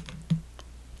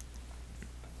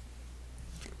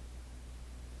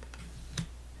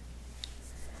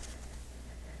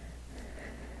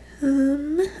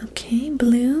 Okay,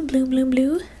 blue.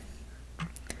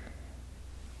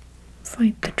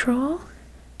 Fight the troll.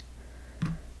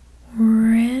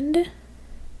 Red.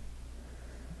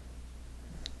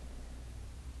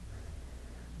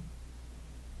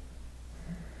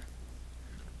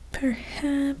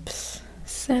 Perhaps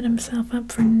set himself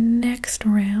up for next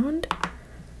round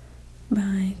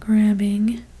by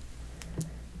grabbing a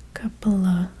couple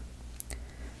of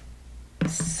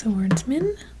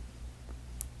swordsmen.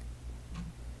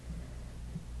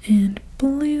 And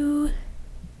blue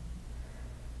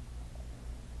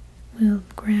will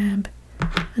grab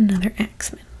another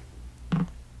axeman.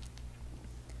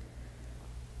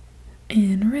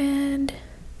 And red,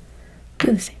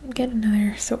 do the same, get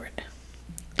another sword.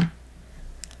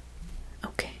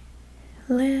 Okay,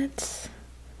 let's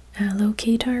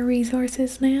allocate our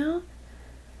resources now.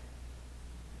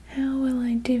 How will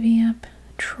I divvy up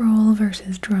troll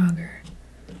versus Draugr?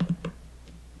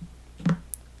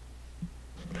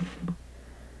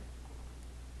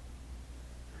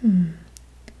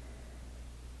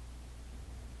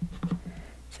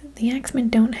 So the axemen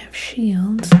don't have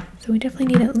shields, so we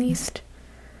definitely need at least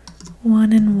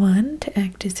 1 and 1 to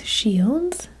act as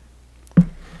shields.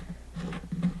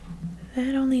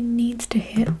 That only needs to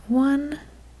hit 1,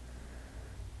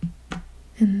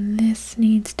 and this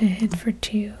needs to hit for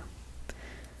 2.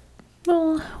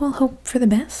 We'll hope for the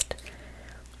best.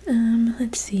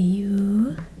 Let's see,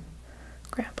 you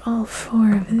grab all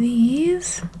 4 of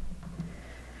these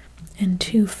and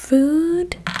 2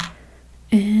 food,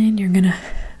 and you're gonna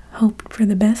hope for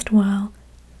the best while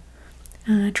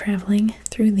traveling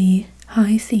through the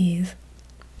high seas.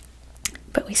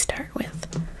 But we start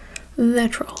with the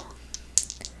troll.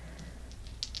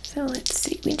 So let's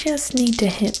see, we just need to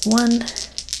hit 1,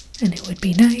 and it would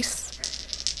be nice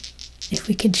if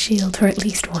we could shield for at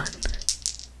least 1.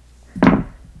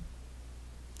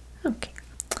 Okay,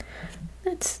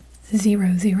 that's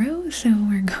 0, 0, so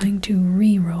we're going to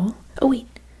re-roll. Oh wait,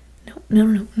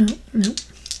 no.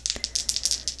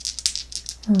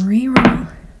 Re-roll.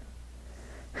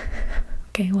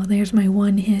 Okay, well there's my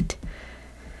 1 hit,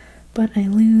 but I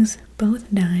lose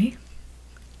both die.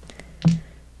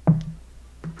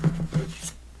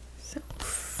 So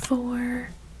 4.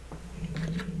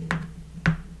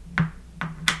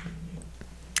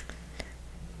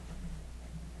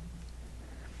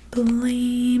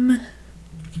 Blame.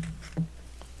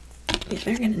 Yeah,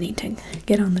 they're gonna need to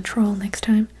get on the troll next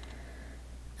time.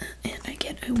 And I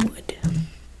get a wood.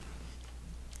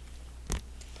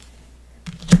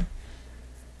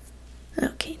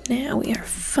 Okay, now we are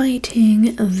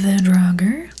fighting the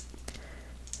Draugr.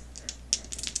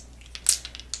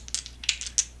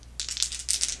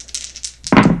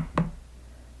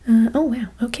 Oh wow,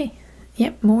 okay.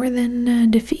 Yep, more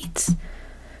than defeats.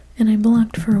 And I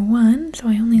blocked for 1, so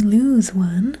I only lose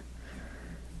 1.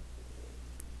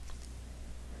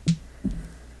 So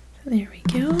there we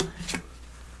go.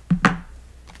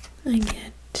 I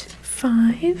get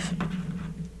 5.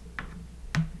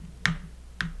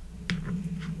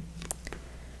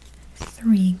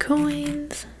 Three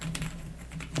coins.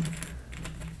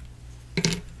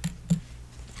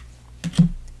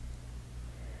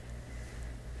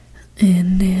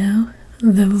 And now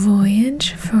the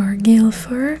voyage for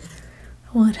Gilfor.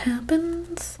 What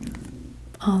happens?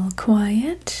 All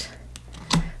quiet.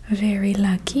 Very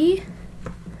lucky.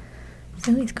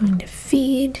 So he's going to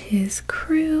feed his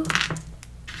crew.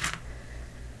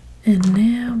 And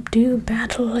now do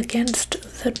battle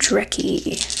against the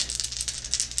Drekkie.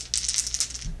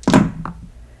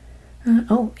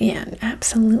 Oh yeah,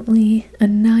 absolutely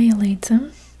annihilates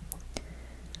him.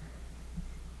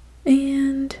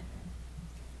 And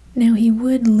now he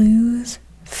would lose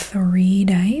 3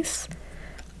 dice,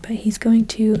 but he's going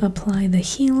to apply the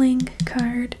healing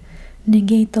card,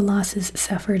 negate the losses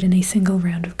suffered in a single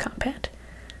round of combat.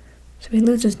 So he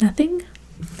loses nothing,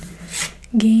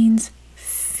 gains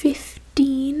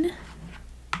 15.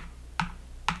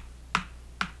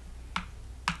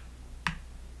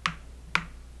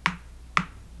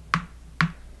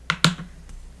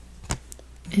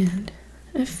 And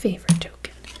a favor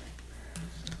token.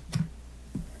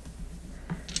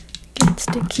 Gets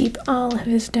to keep all of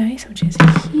his dice, which is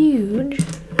huge.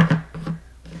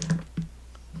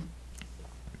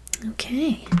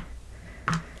 Okay.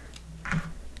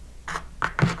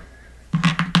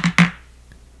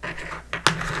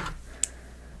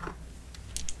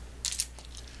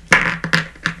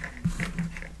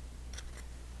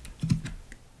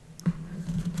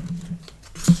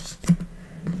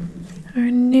 Our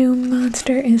new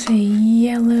monster is a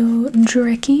yellow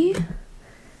Drekkie.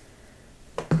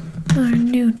 Our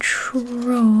new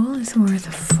troll is worth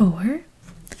 4.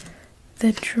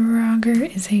 The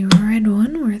Draugr is a red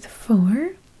one worth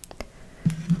 4.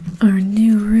 Our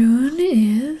new rune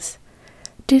is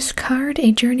discard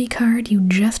a journey card you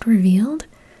just revealed.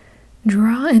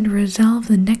 Draw and resolve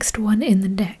the next one in the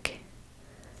deck.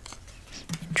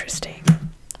 Interesting.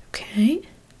 Okay.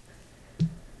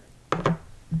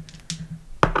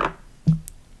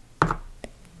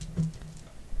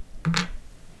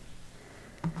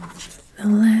 The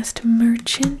last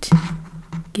merchant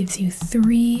gives you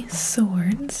 3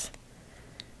 swords.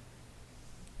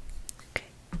 Okay.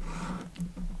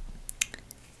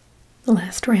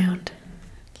 Last round.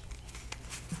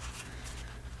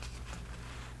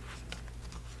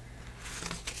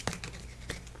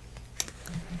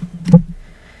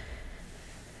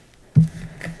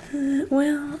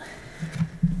 Well,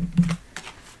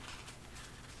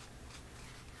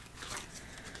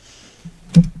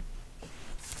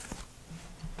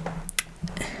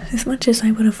 as much as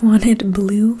I would have wanted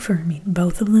blue,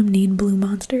 both of them need blue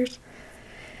monsters,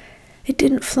 it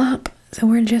didn't flop, so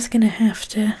we're just gonna have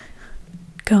to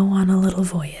go on a little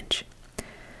voyage.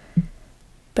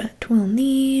 But we'll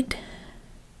need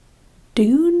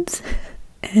dudes,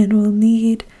 and we'll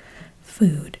need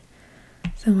food.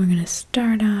 So we're gonna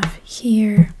start off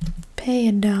here, pay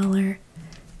 $1,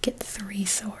 get 3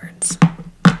 swords.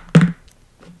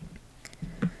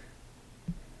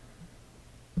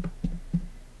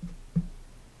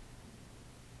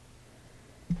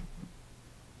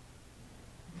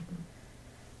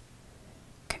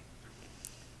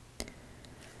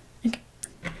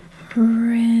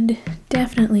 red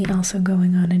definitely also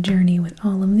going on a journey with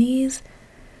all of these.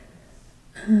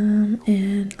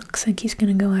 And looks like he's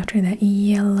gonna go after that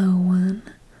yellow one.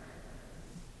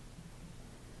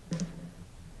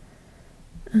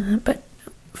 But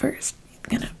first, he's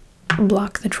gonna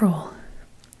block the troll.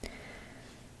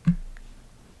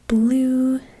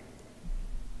 Blue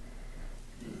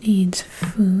needs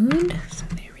food, so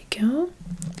there we go.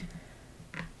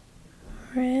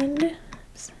 Red,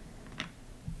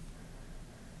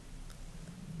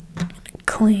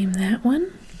 claim that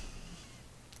one.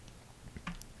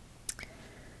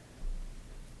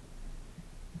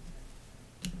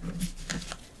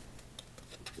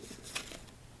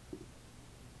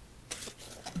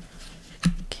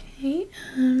 Okay,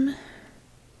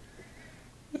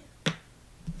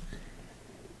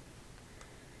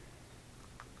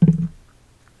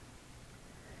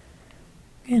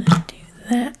 gonna do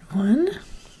that one.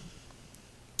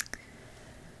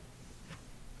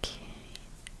 Okay.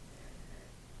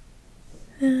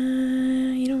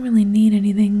 You don't really need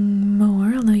anything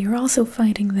more, although you're also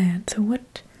fighting that. So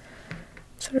what,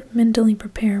 sort of mentally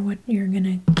prepare what you're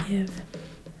gonna give.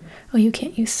 Oh, you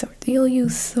can't use swords. You'll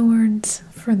use swords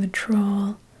for the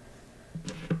troll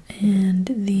and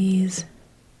these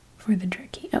for the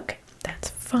jerky. Okay, that's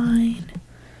fine.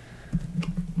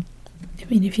 I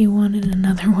mean, if you wanted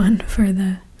another one for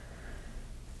the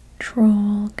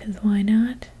troll, because why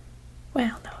not?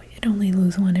 Well, no, you'd only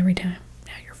lose one every time.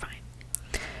 Now you're fine.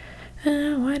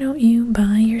 Why don't you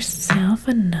buy yourself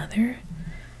another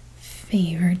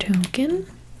favor token?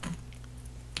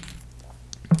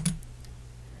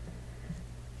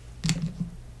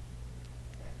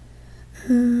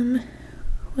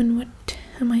 What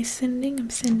am I sending? I'm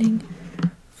sending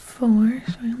 4,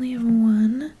 so I only have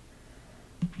 1.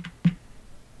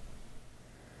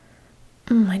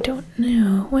 I don't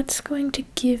know. What's going to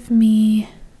give me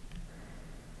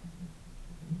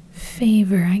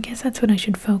favor? I guess that's what I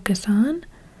should focus on.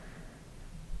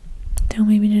 So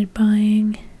maybe just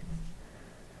buying.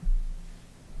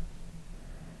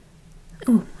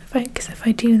 Oh, if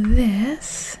I do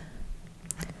this,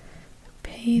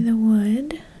 pay the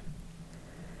wood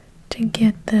to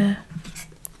get the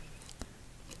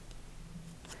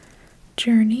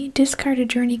journey, discard a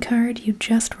journey card you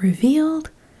just revealed,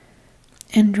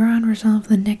 and draw and resolve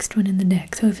the next one in the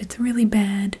deck. So if it's really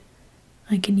bad,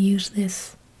 I can use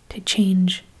this to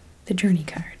change the journey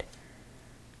card.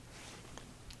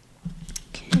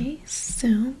 Okay,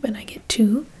 so, but I get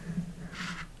 2.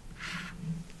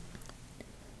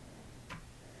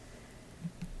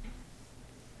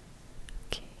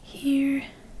 Okay, here.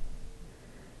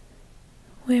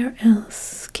 Where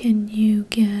else can you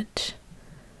get?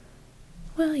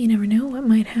 Well, you never know what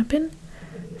might happen.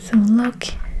 So look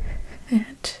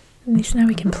at least now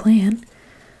we can plan.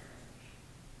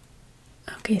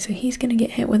 Okay, so he's gonna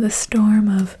get hit with a storm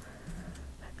of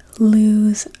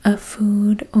lose a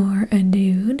food or a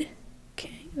dude.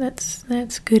 Okay,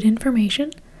 that's good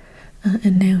information.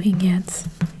 And now he gets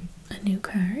a new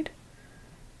card.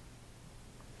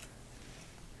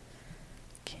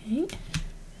 Okay.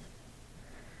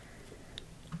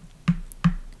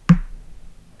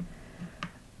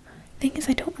 Thing is,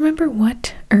 I don't remember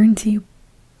what earns you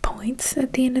points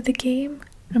at the end of the game.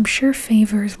 I'm sure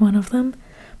favor is one of them,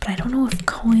 but I don't know if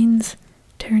coins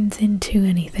turns into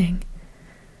anything.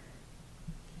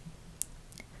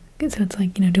 So it's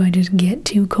like, do I just get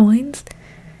 2 coins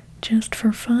just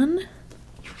for fun?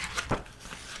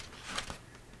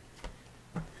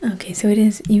 Okay, so it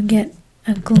is, you get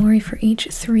a glory for each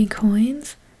 3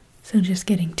 coins, so just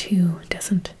getting 2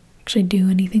 doesn't actually do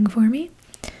anything for me.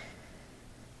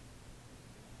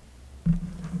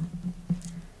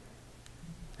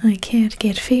 I can't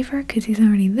get favor because he's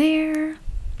already there.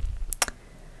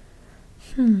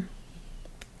 I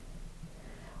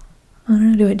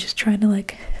don't know, do I just try to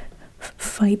like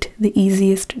fight the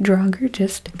easiest Draugr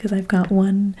just because I've got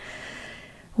one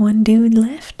dude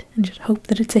left and just hope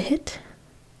that it's a hit?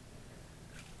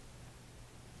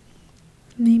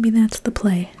 Maybe that's the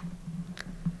play.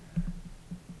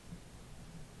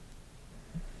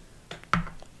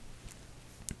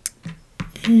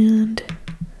 And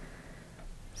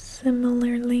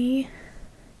similarly,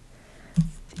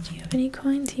 did you have any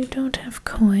coins? You don't have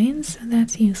coins, so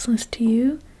that's useless to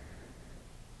you.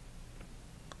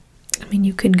 I mean,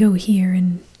 you could go here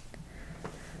and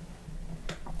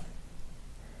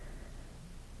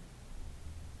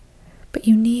but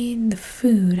you need the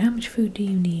food. How much food do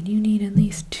you need? You need at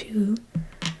least 2.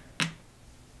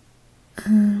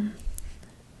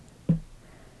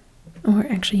 Or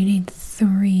actually you need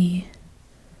 3.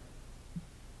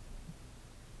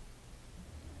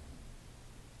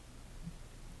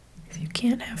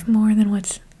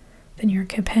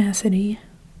 capacity.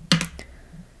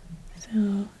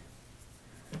 So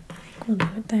we'll do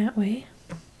it that way.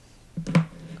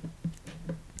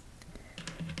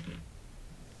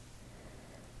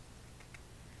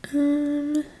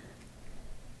 So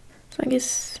I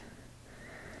guess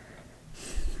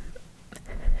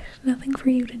there's nothing for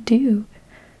you to do.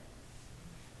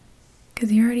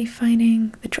 Because you're already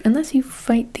fighting the unless you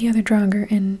fight the other Draugr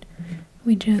and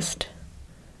we just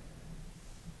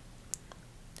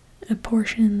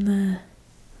apportion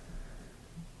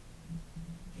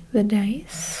the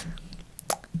dice.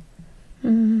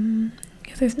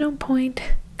 Because there's no point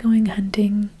going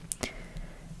hunting.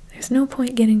 There's no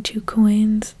point getting 2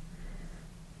 coins.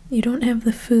 You don't have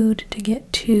the food to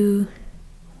get 2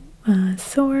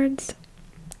 swords.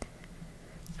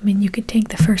 I mean, you could take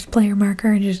the first player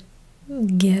marker and just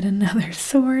get another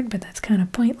sword, but that's kind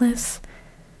of pointless.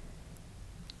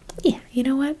 Yeah, you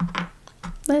know what?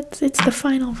 It's the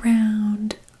final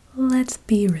round. Let's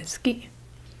be risky.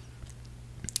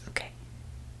 Okay.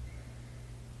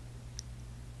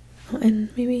 Oh, and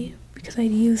maybe because I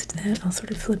used that, I'll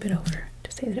sort of flip it over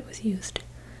to say that it was used.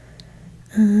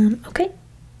 Okay.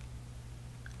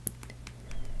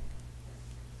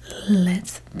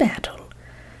 Let's battle.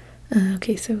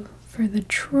 Okay, so for the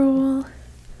troll,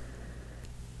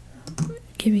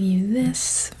 giving you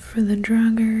this. For the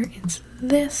Draugr, it's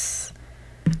this.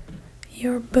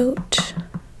 Your boat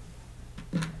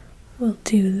will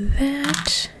do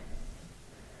that.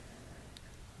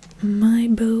 My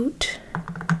boat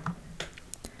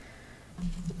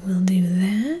will do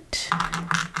that.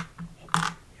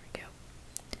 There we go.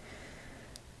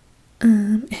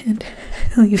 And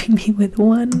leaving me with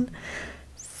 1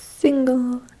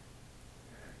 single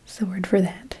sword for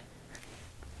that.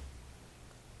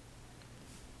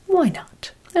 Why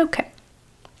not? Okay.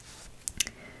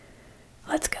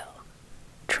 Let's go.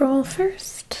 Troll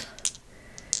first.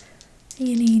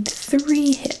 You need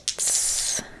 3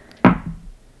 hits.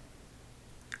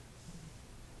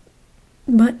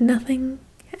 But nothing.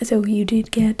 So you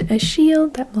did get a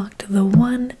shield that blocked the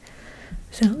 1.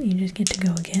 So you just get to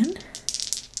go again.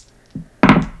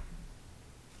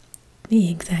 The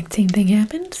exact same thing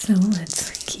happened, so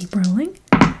let's keep rolling.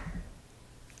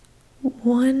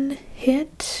 1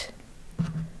 hit.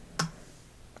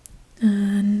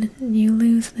 And you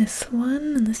lose this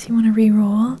one unless you want to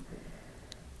re-roll.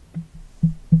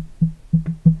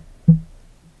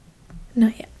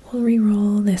 Not yet. We'll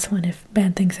re-roll this one if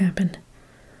bad things happen.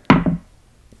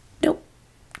 Nope.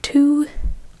 2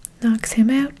 knocks him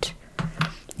out.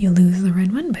 You lose the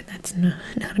red one, but that's not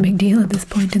a big deal at this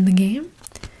point in the game.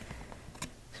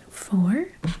 So 4.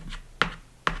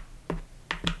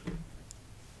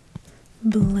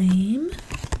 Blame.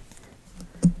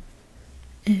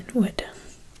 And wood.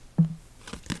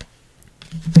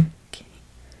 Okay.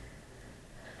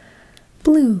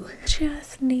 Blue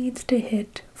just needs to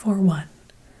hit for 1.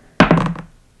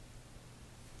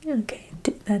 Okay,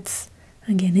 that's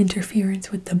again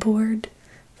interference with the board.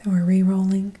 So we're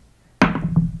re-rolling.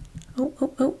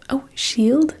 Oh,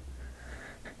 shield.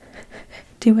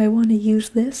 Do I want to use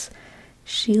this?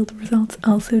 Shield results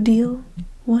also deal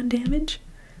 1 damage.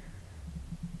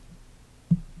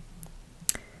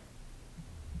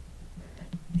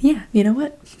 Yeah, you know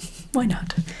what? Why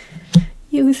not?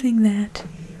 Using that.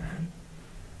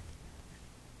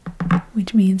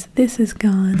 Which means this is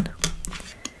gone.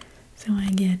 So I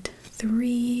get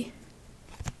 3.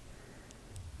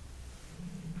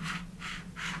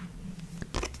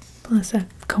 Plus a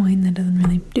coin that doesn't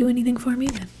really do anything for me,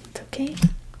 but it's okay.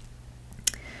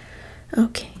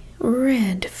 Okay,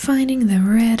 red. Finding the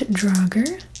red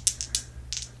Draugr.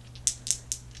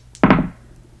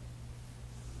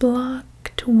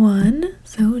 Blocked 1,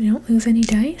 so you don't lose any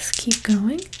dice. Keep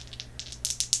going.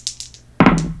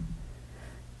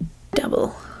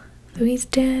 Double. So he's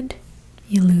dead.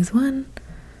 You lose 1.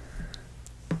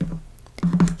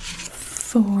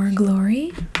 4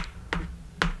 glory.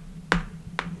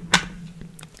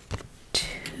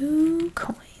 2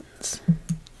 coins.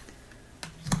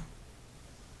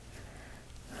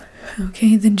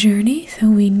 Okay, the journey. So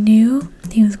we knew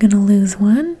he was going to lose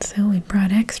 1, so we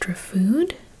brought extra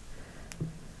food.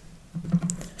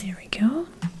 There we go.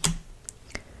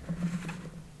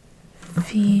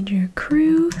 Feed your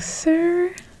crew,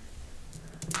 sir.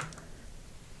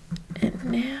 And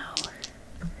now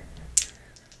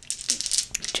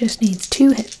just needs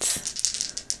 2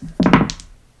 hits.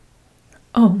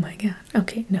 Oh my god.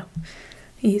 Okay, no.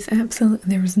 He's absolutely,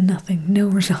 there was nothing, no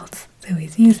results. So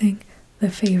he's using the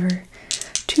favor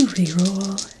to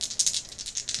reroll.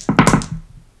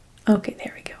 Okay,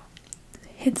 there we go.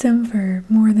 Hits him for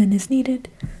more than is needed.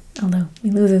 Although he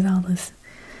loses all his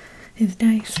his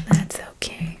dice. That's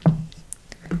okay.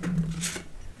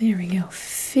 There we go.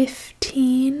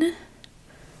 15.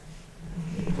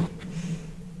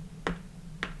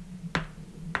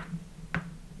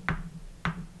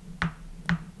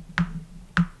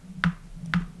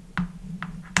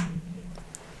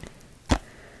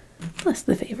 Plus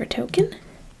the favor token.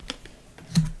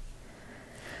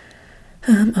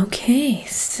 Okay,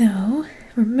 so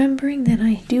remembering that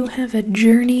I do have a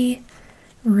journey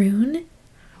rune.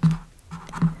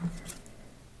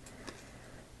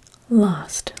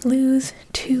 Lost. Lose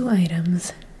 2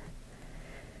 items.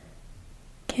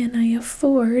 Can I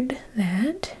afford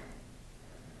that?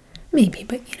 Maybe,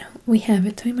 but you know, we have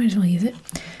it, so we might as well use it.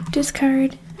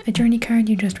 Discard a journey card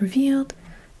you just revealed.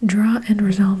 Draw and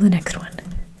resolve the next one.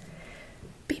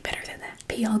 Be better than that.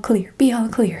 Be all clear. Be all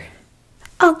clear.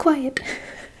 All quiet.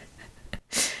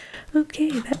 Okay,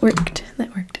 that worked.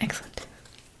 That worked. Excellent.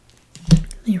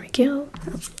 There we go.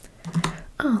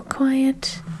 All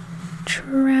quiet.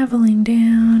 Traveling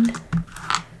down.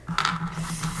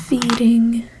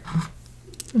 Feeding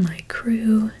my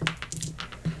crew.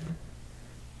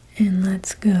 And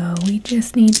let's go. We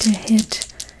just need to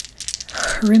hit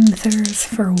Hrimthurs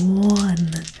for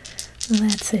 1.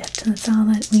 That's it. That's all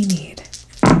that we need.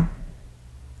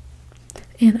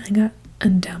 And I got a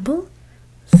double,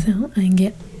 so I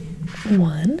get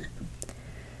 1.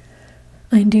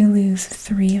 I do lose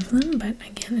 3 of them, but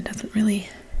again, it doesn't really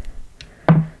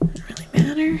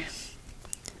matter.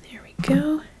 There we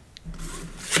go.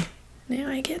 Now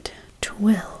I get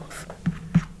 12.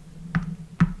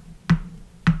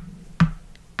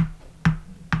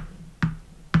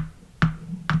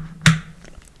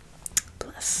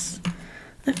 Plus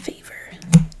a favor.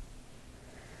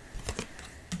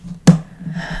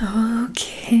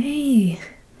 Okay,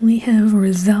 we have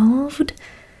resolved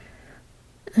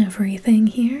everything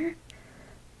here.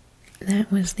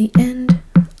 That was the end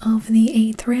of the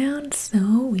 8th round,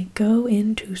 so we go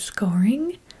into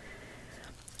scoring.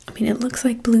 I mean, it looks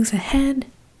like blue's ahead.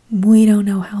 We don't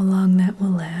know how long that will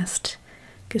last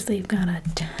because they've got a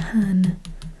ton.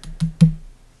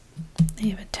 They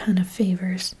have a ton of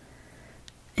favors,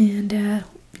 and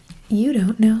you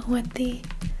don't know what the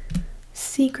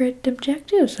secret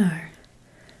objectives are.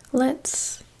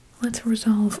 Let's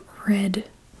resolve red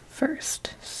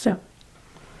first. So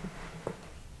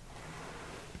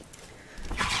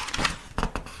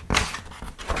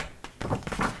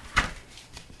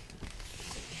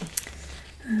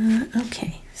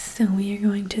okay, so we are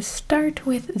going to start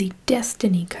with the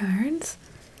destiny cards.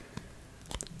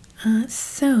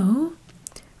 So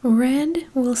red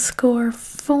will score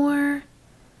 4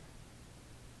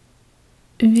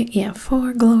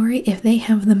 glory if they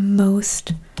have the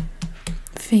most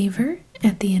favor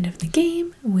at the end of the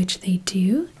game, which they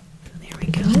do. There we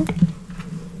go.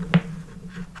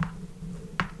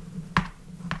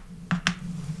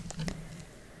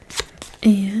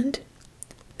 And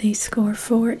they score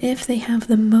 4 if they have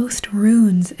the most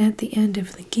runes at the end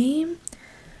of the game,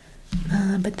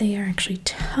 but they are actually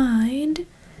tied,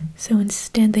 so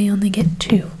instead they only get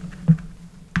 2.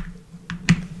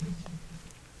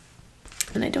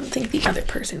 And I don't think the other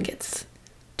person gets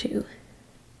 2.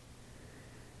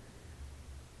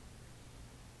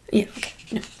 Yeah, okay,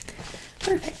 no.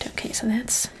 Perfect, okay, so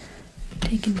that's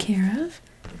taken care of.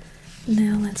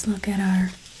 Now let's look at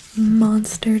our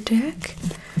monster deck,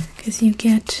 because you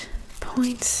get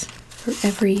points for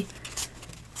every,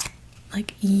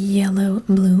 like, yellow,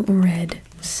 blue, red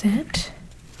set.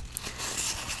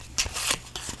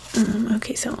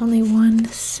 Okay, so only 1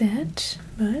 set,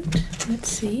 but let's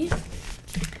see.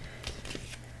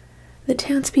 The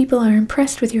townspeople are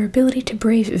impressed with your ability to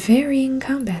brave varying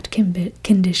combat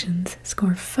conditions.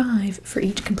 Score 5 for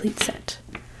each complete set.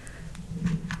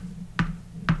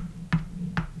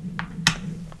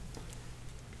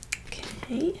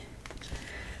 Okay.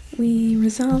 We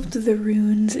resolved the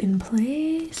runes in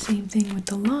play. Same thing with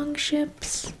the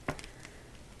longships.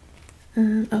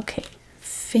 Okay.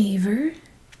 Favor.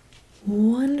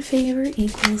 1 favor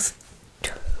equals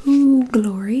 2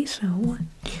 glory. So 1,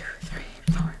 2, 3,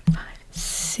 4, 5,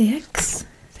 6.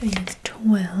 So that's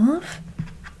 12.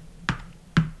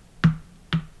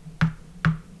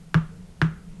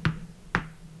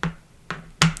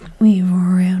 We've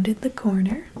rounded the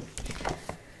corner.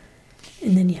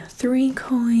 And then, yeah, 3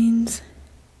 coins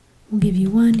will give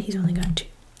you 1. He's only got 2.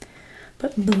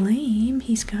 But blame,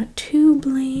 he's got 2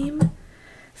 blame.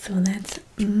 So that's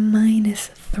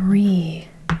 -3.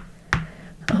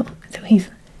 Oh, so he's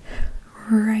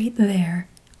right there.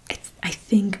 I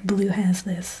think blue has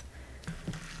this.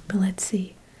 But let's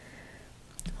see.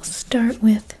 We'll start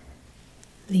with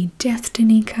the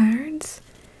destiny cards.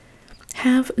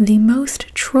 have the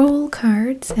most troll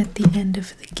cards at the end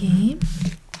of the game.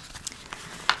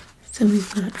 So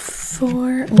we've got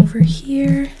 4 over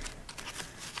here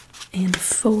and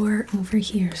 4 over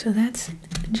here. So that's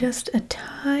just a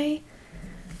tie.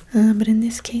 But in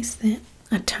this case,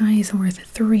 a tie is worth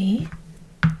 3.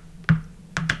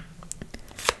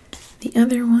 The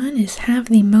other one is have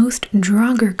the most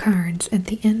Draugr cards at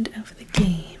the end of the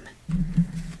game.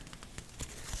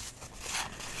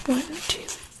 1, 2,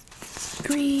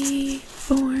 3,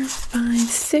 4, 5,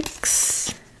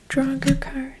 6 Draugr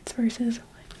cards versus 1,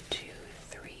 2,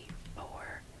 3,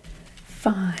 4,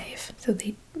 5. So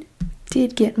they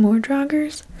did get more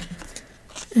Draugrs.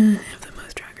 Have the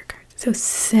most Draugr cards. So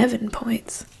 7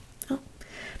 points. Oh,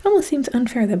 it almost seems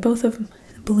unfair that both of the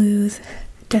Blue's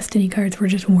Destiny cards were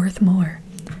just worth more.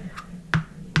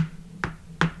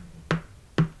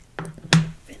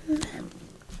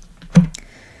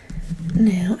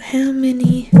 Now, how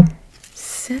many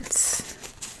sets?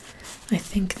 I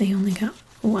think they only got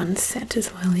 1 set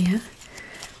as well, yeah.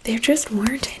 There just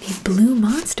weren't any blue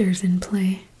monsters in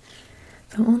play.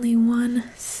 So only 1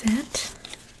 set.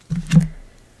 4,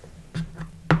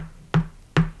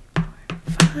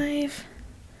 5.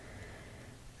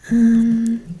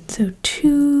 So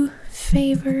 2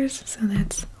 favors, so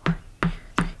that's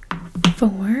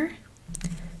 4.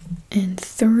 And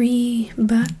 3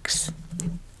 bucks.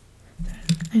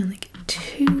 I only get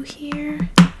 2 here.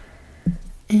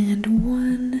 And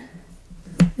 1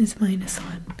 is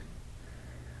 -1.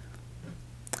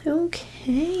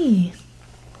 Okay.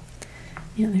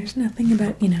 Yeah, there's nothing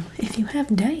about, if you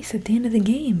have dice at the end of the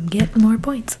game, get more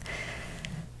points.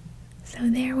 So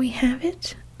there we have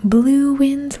it. Blue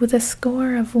wins with a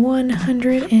score of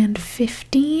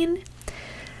 115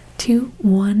 to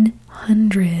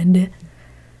 100.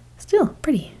 Still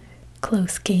pretty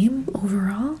close game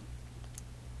overall.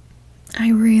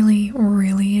 I really,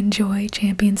 really enjoy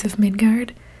Champions of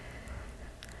Midgard.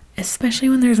 Especially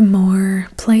when there's more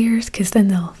players, because then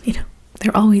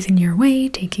they're always in your way,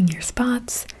 taking your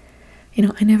spots.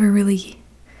 I never really,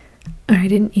 or I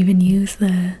didn't even use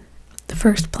the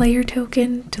first player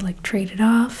token to trade it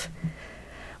off.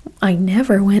 I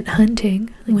never went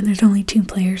hunting. When there's only 2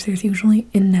 players, there's usually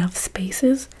enough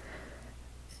spaces.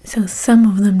 So some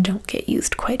of them don't get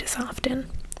used quite as often.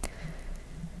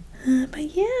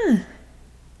 But yeah,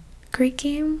 great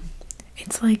game.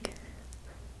 It's like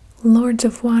Lords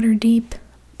of Waterdeep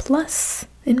plus,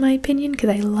 in my opinion, because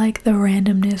I like the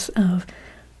randomness of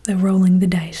the rolling the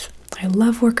dice. I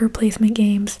love worker placement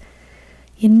games.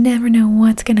 You never know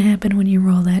what's going to happen when you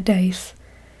roll that dice.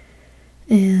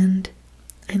 And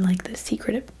I like the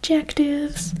secret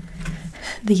objectives.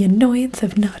 The annoyance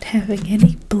of not having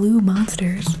any blue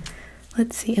monsters.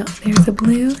 Let's see. Oh, there's a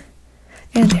blue.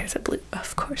 And there's a blue.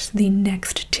 Of course, the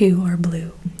next 2 are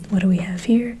blue. What do we have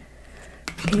here?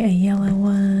 Okay, a yellow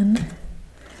one.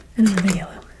 And another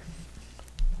yellow.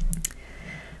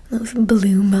 Those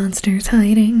blue monsters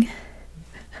hiding.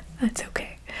 That's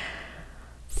okay.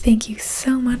 Thank you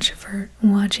so much for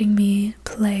watching me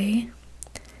play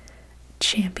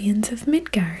Champions of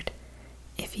Midgard.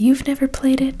 If you've never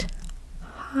played it,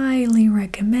 highly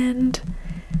recommend.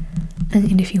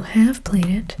 And if you have played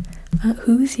it,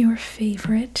 who's your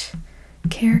favorite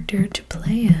character to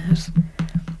play as?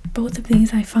 Both of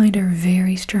these I find are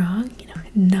very strong.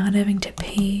 Not having to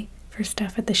pay for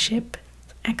stuff at the ship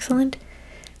is excellent.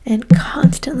 And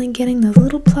constantly getting those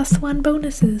little +1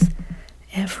 bonuses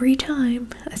every time.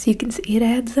 As you can see, it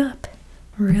adds up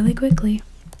really quickly.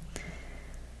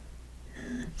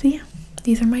 So yeah,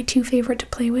 these are my 2 favorite to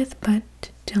play with, but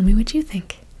tell me what you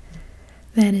think.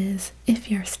 That is, if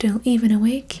you're still even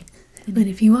awake. And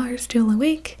if you are still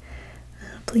awake,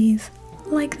 please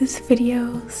like this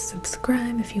video,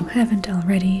 subscribe if you haven't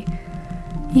already.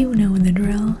 You know the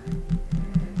drill.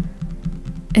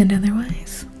 And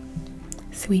otherwise,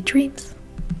 sweet dreams.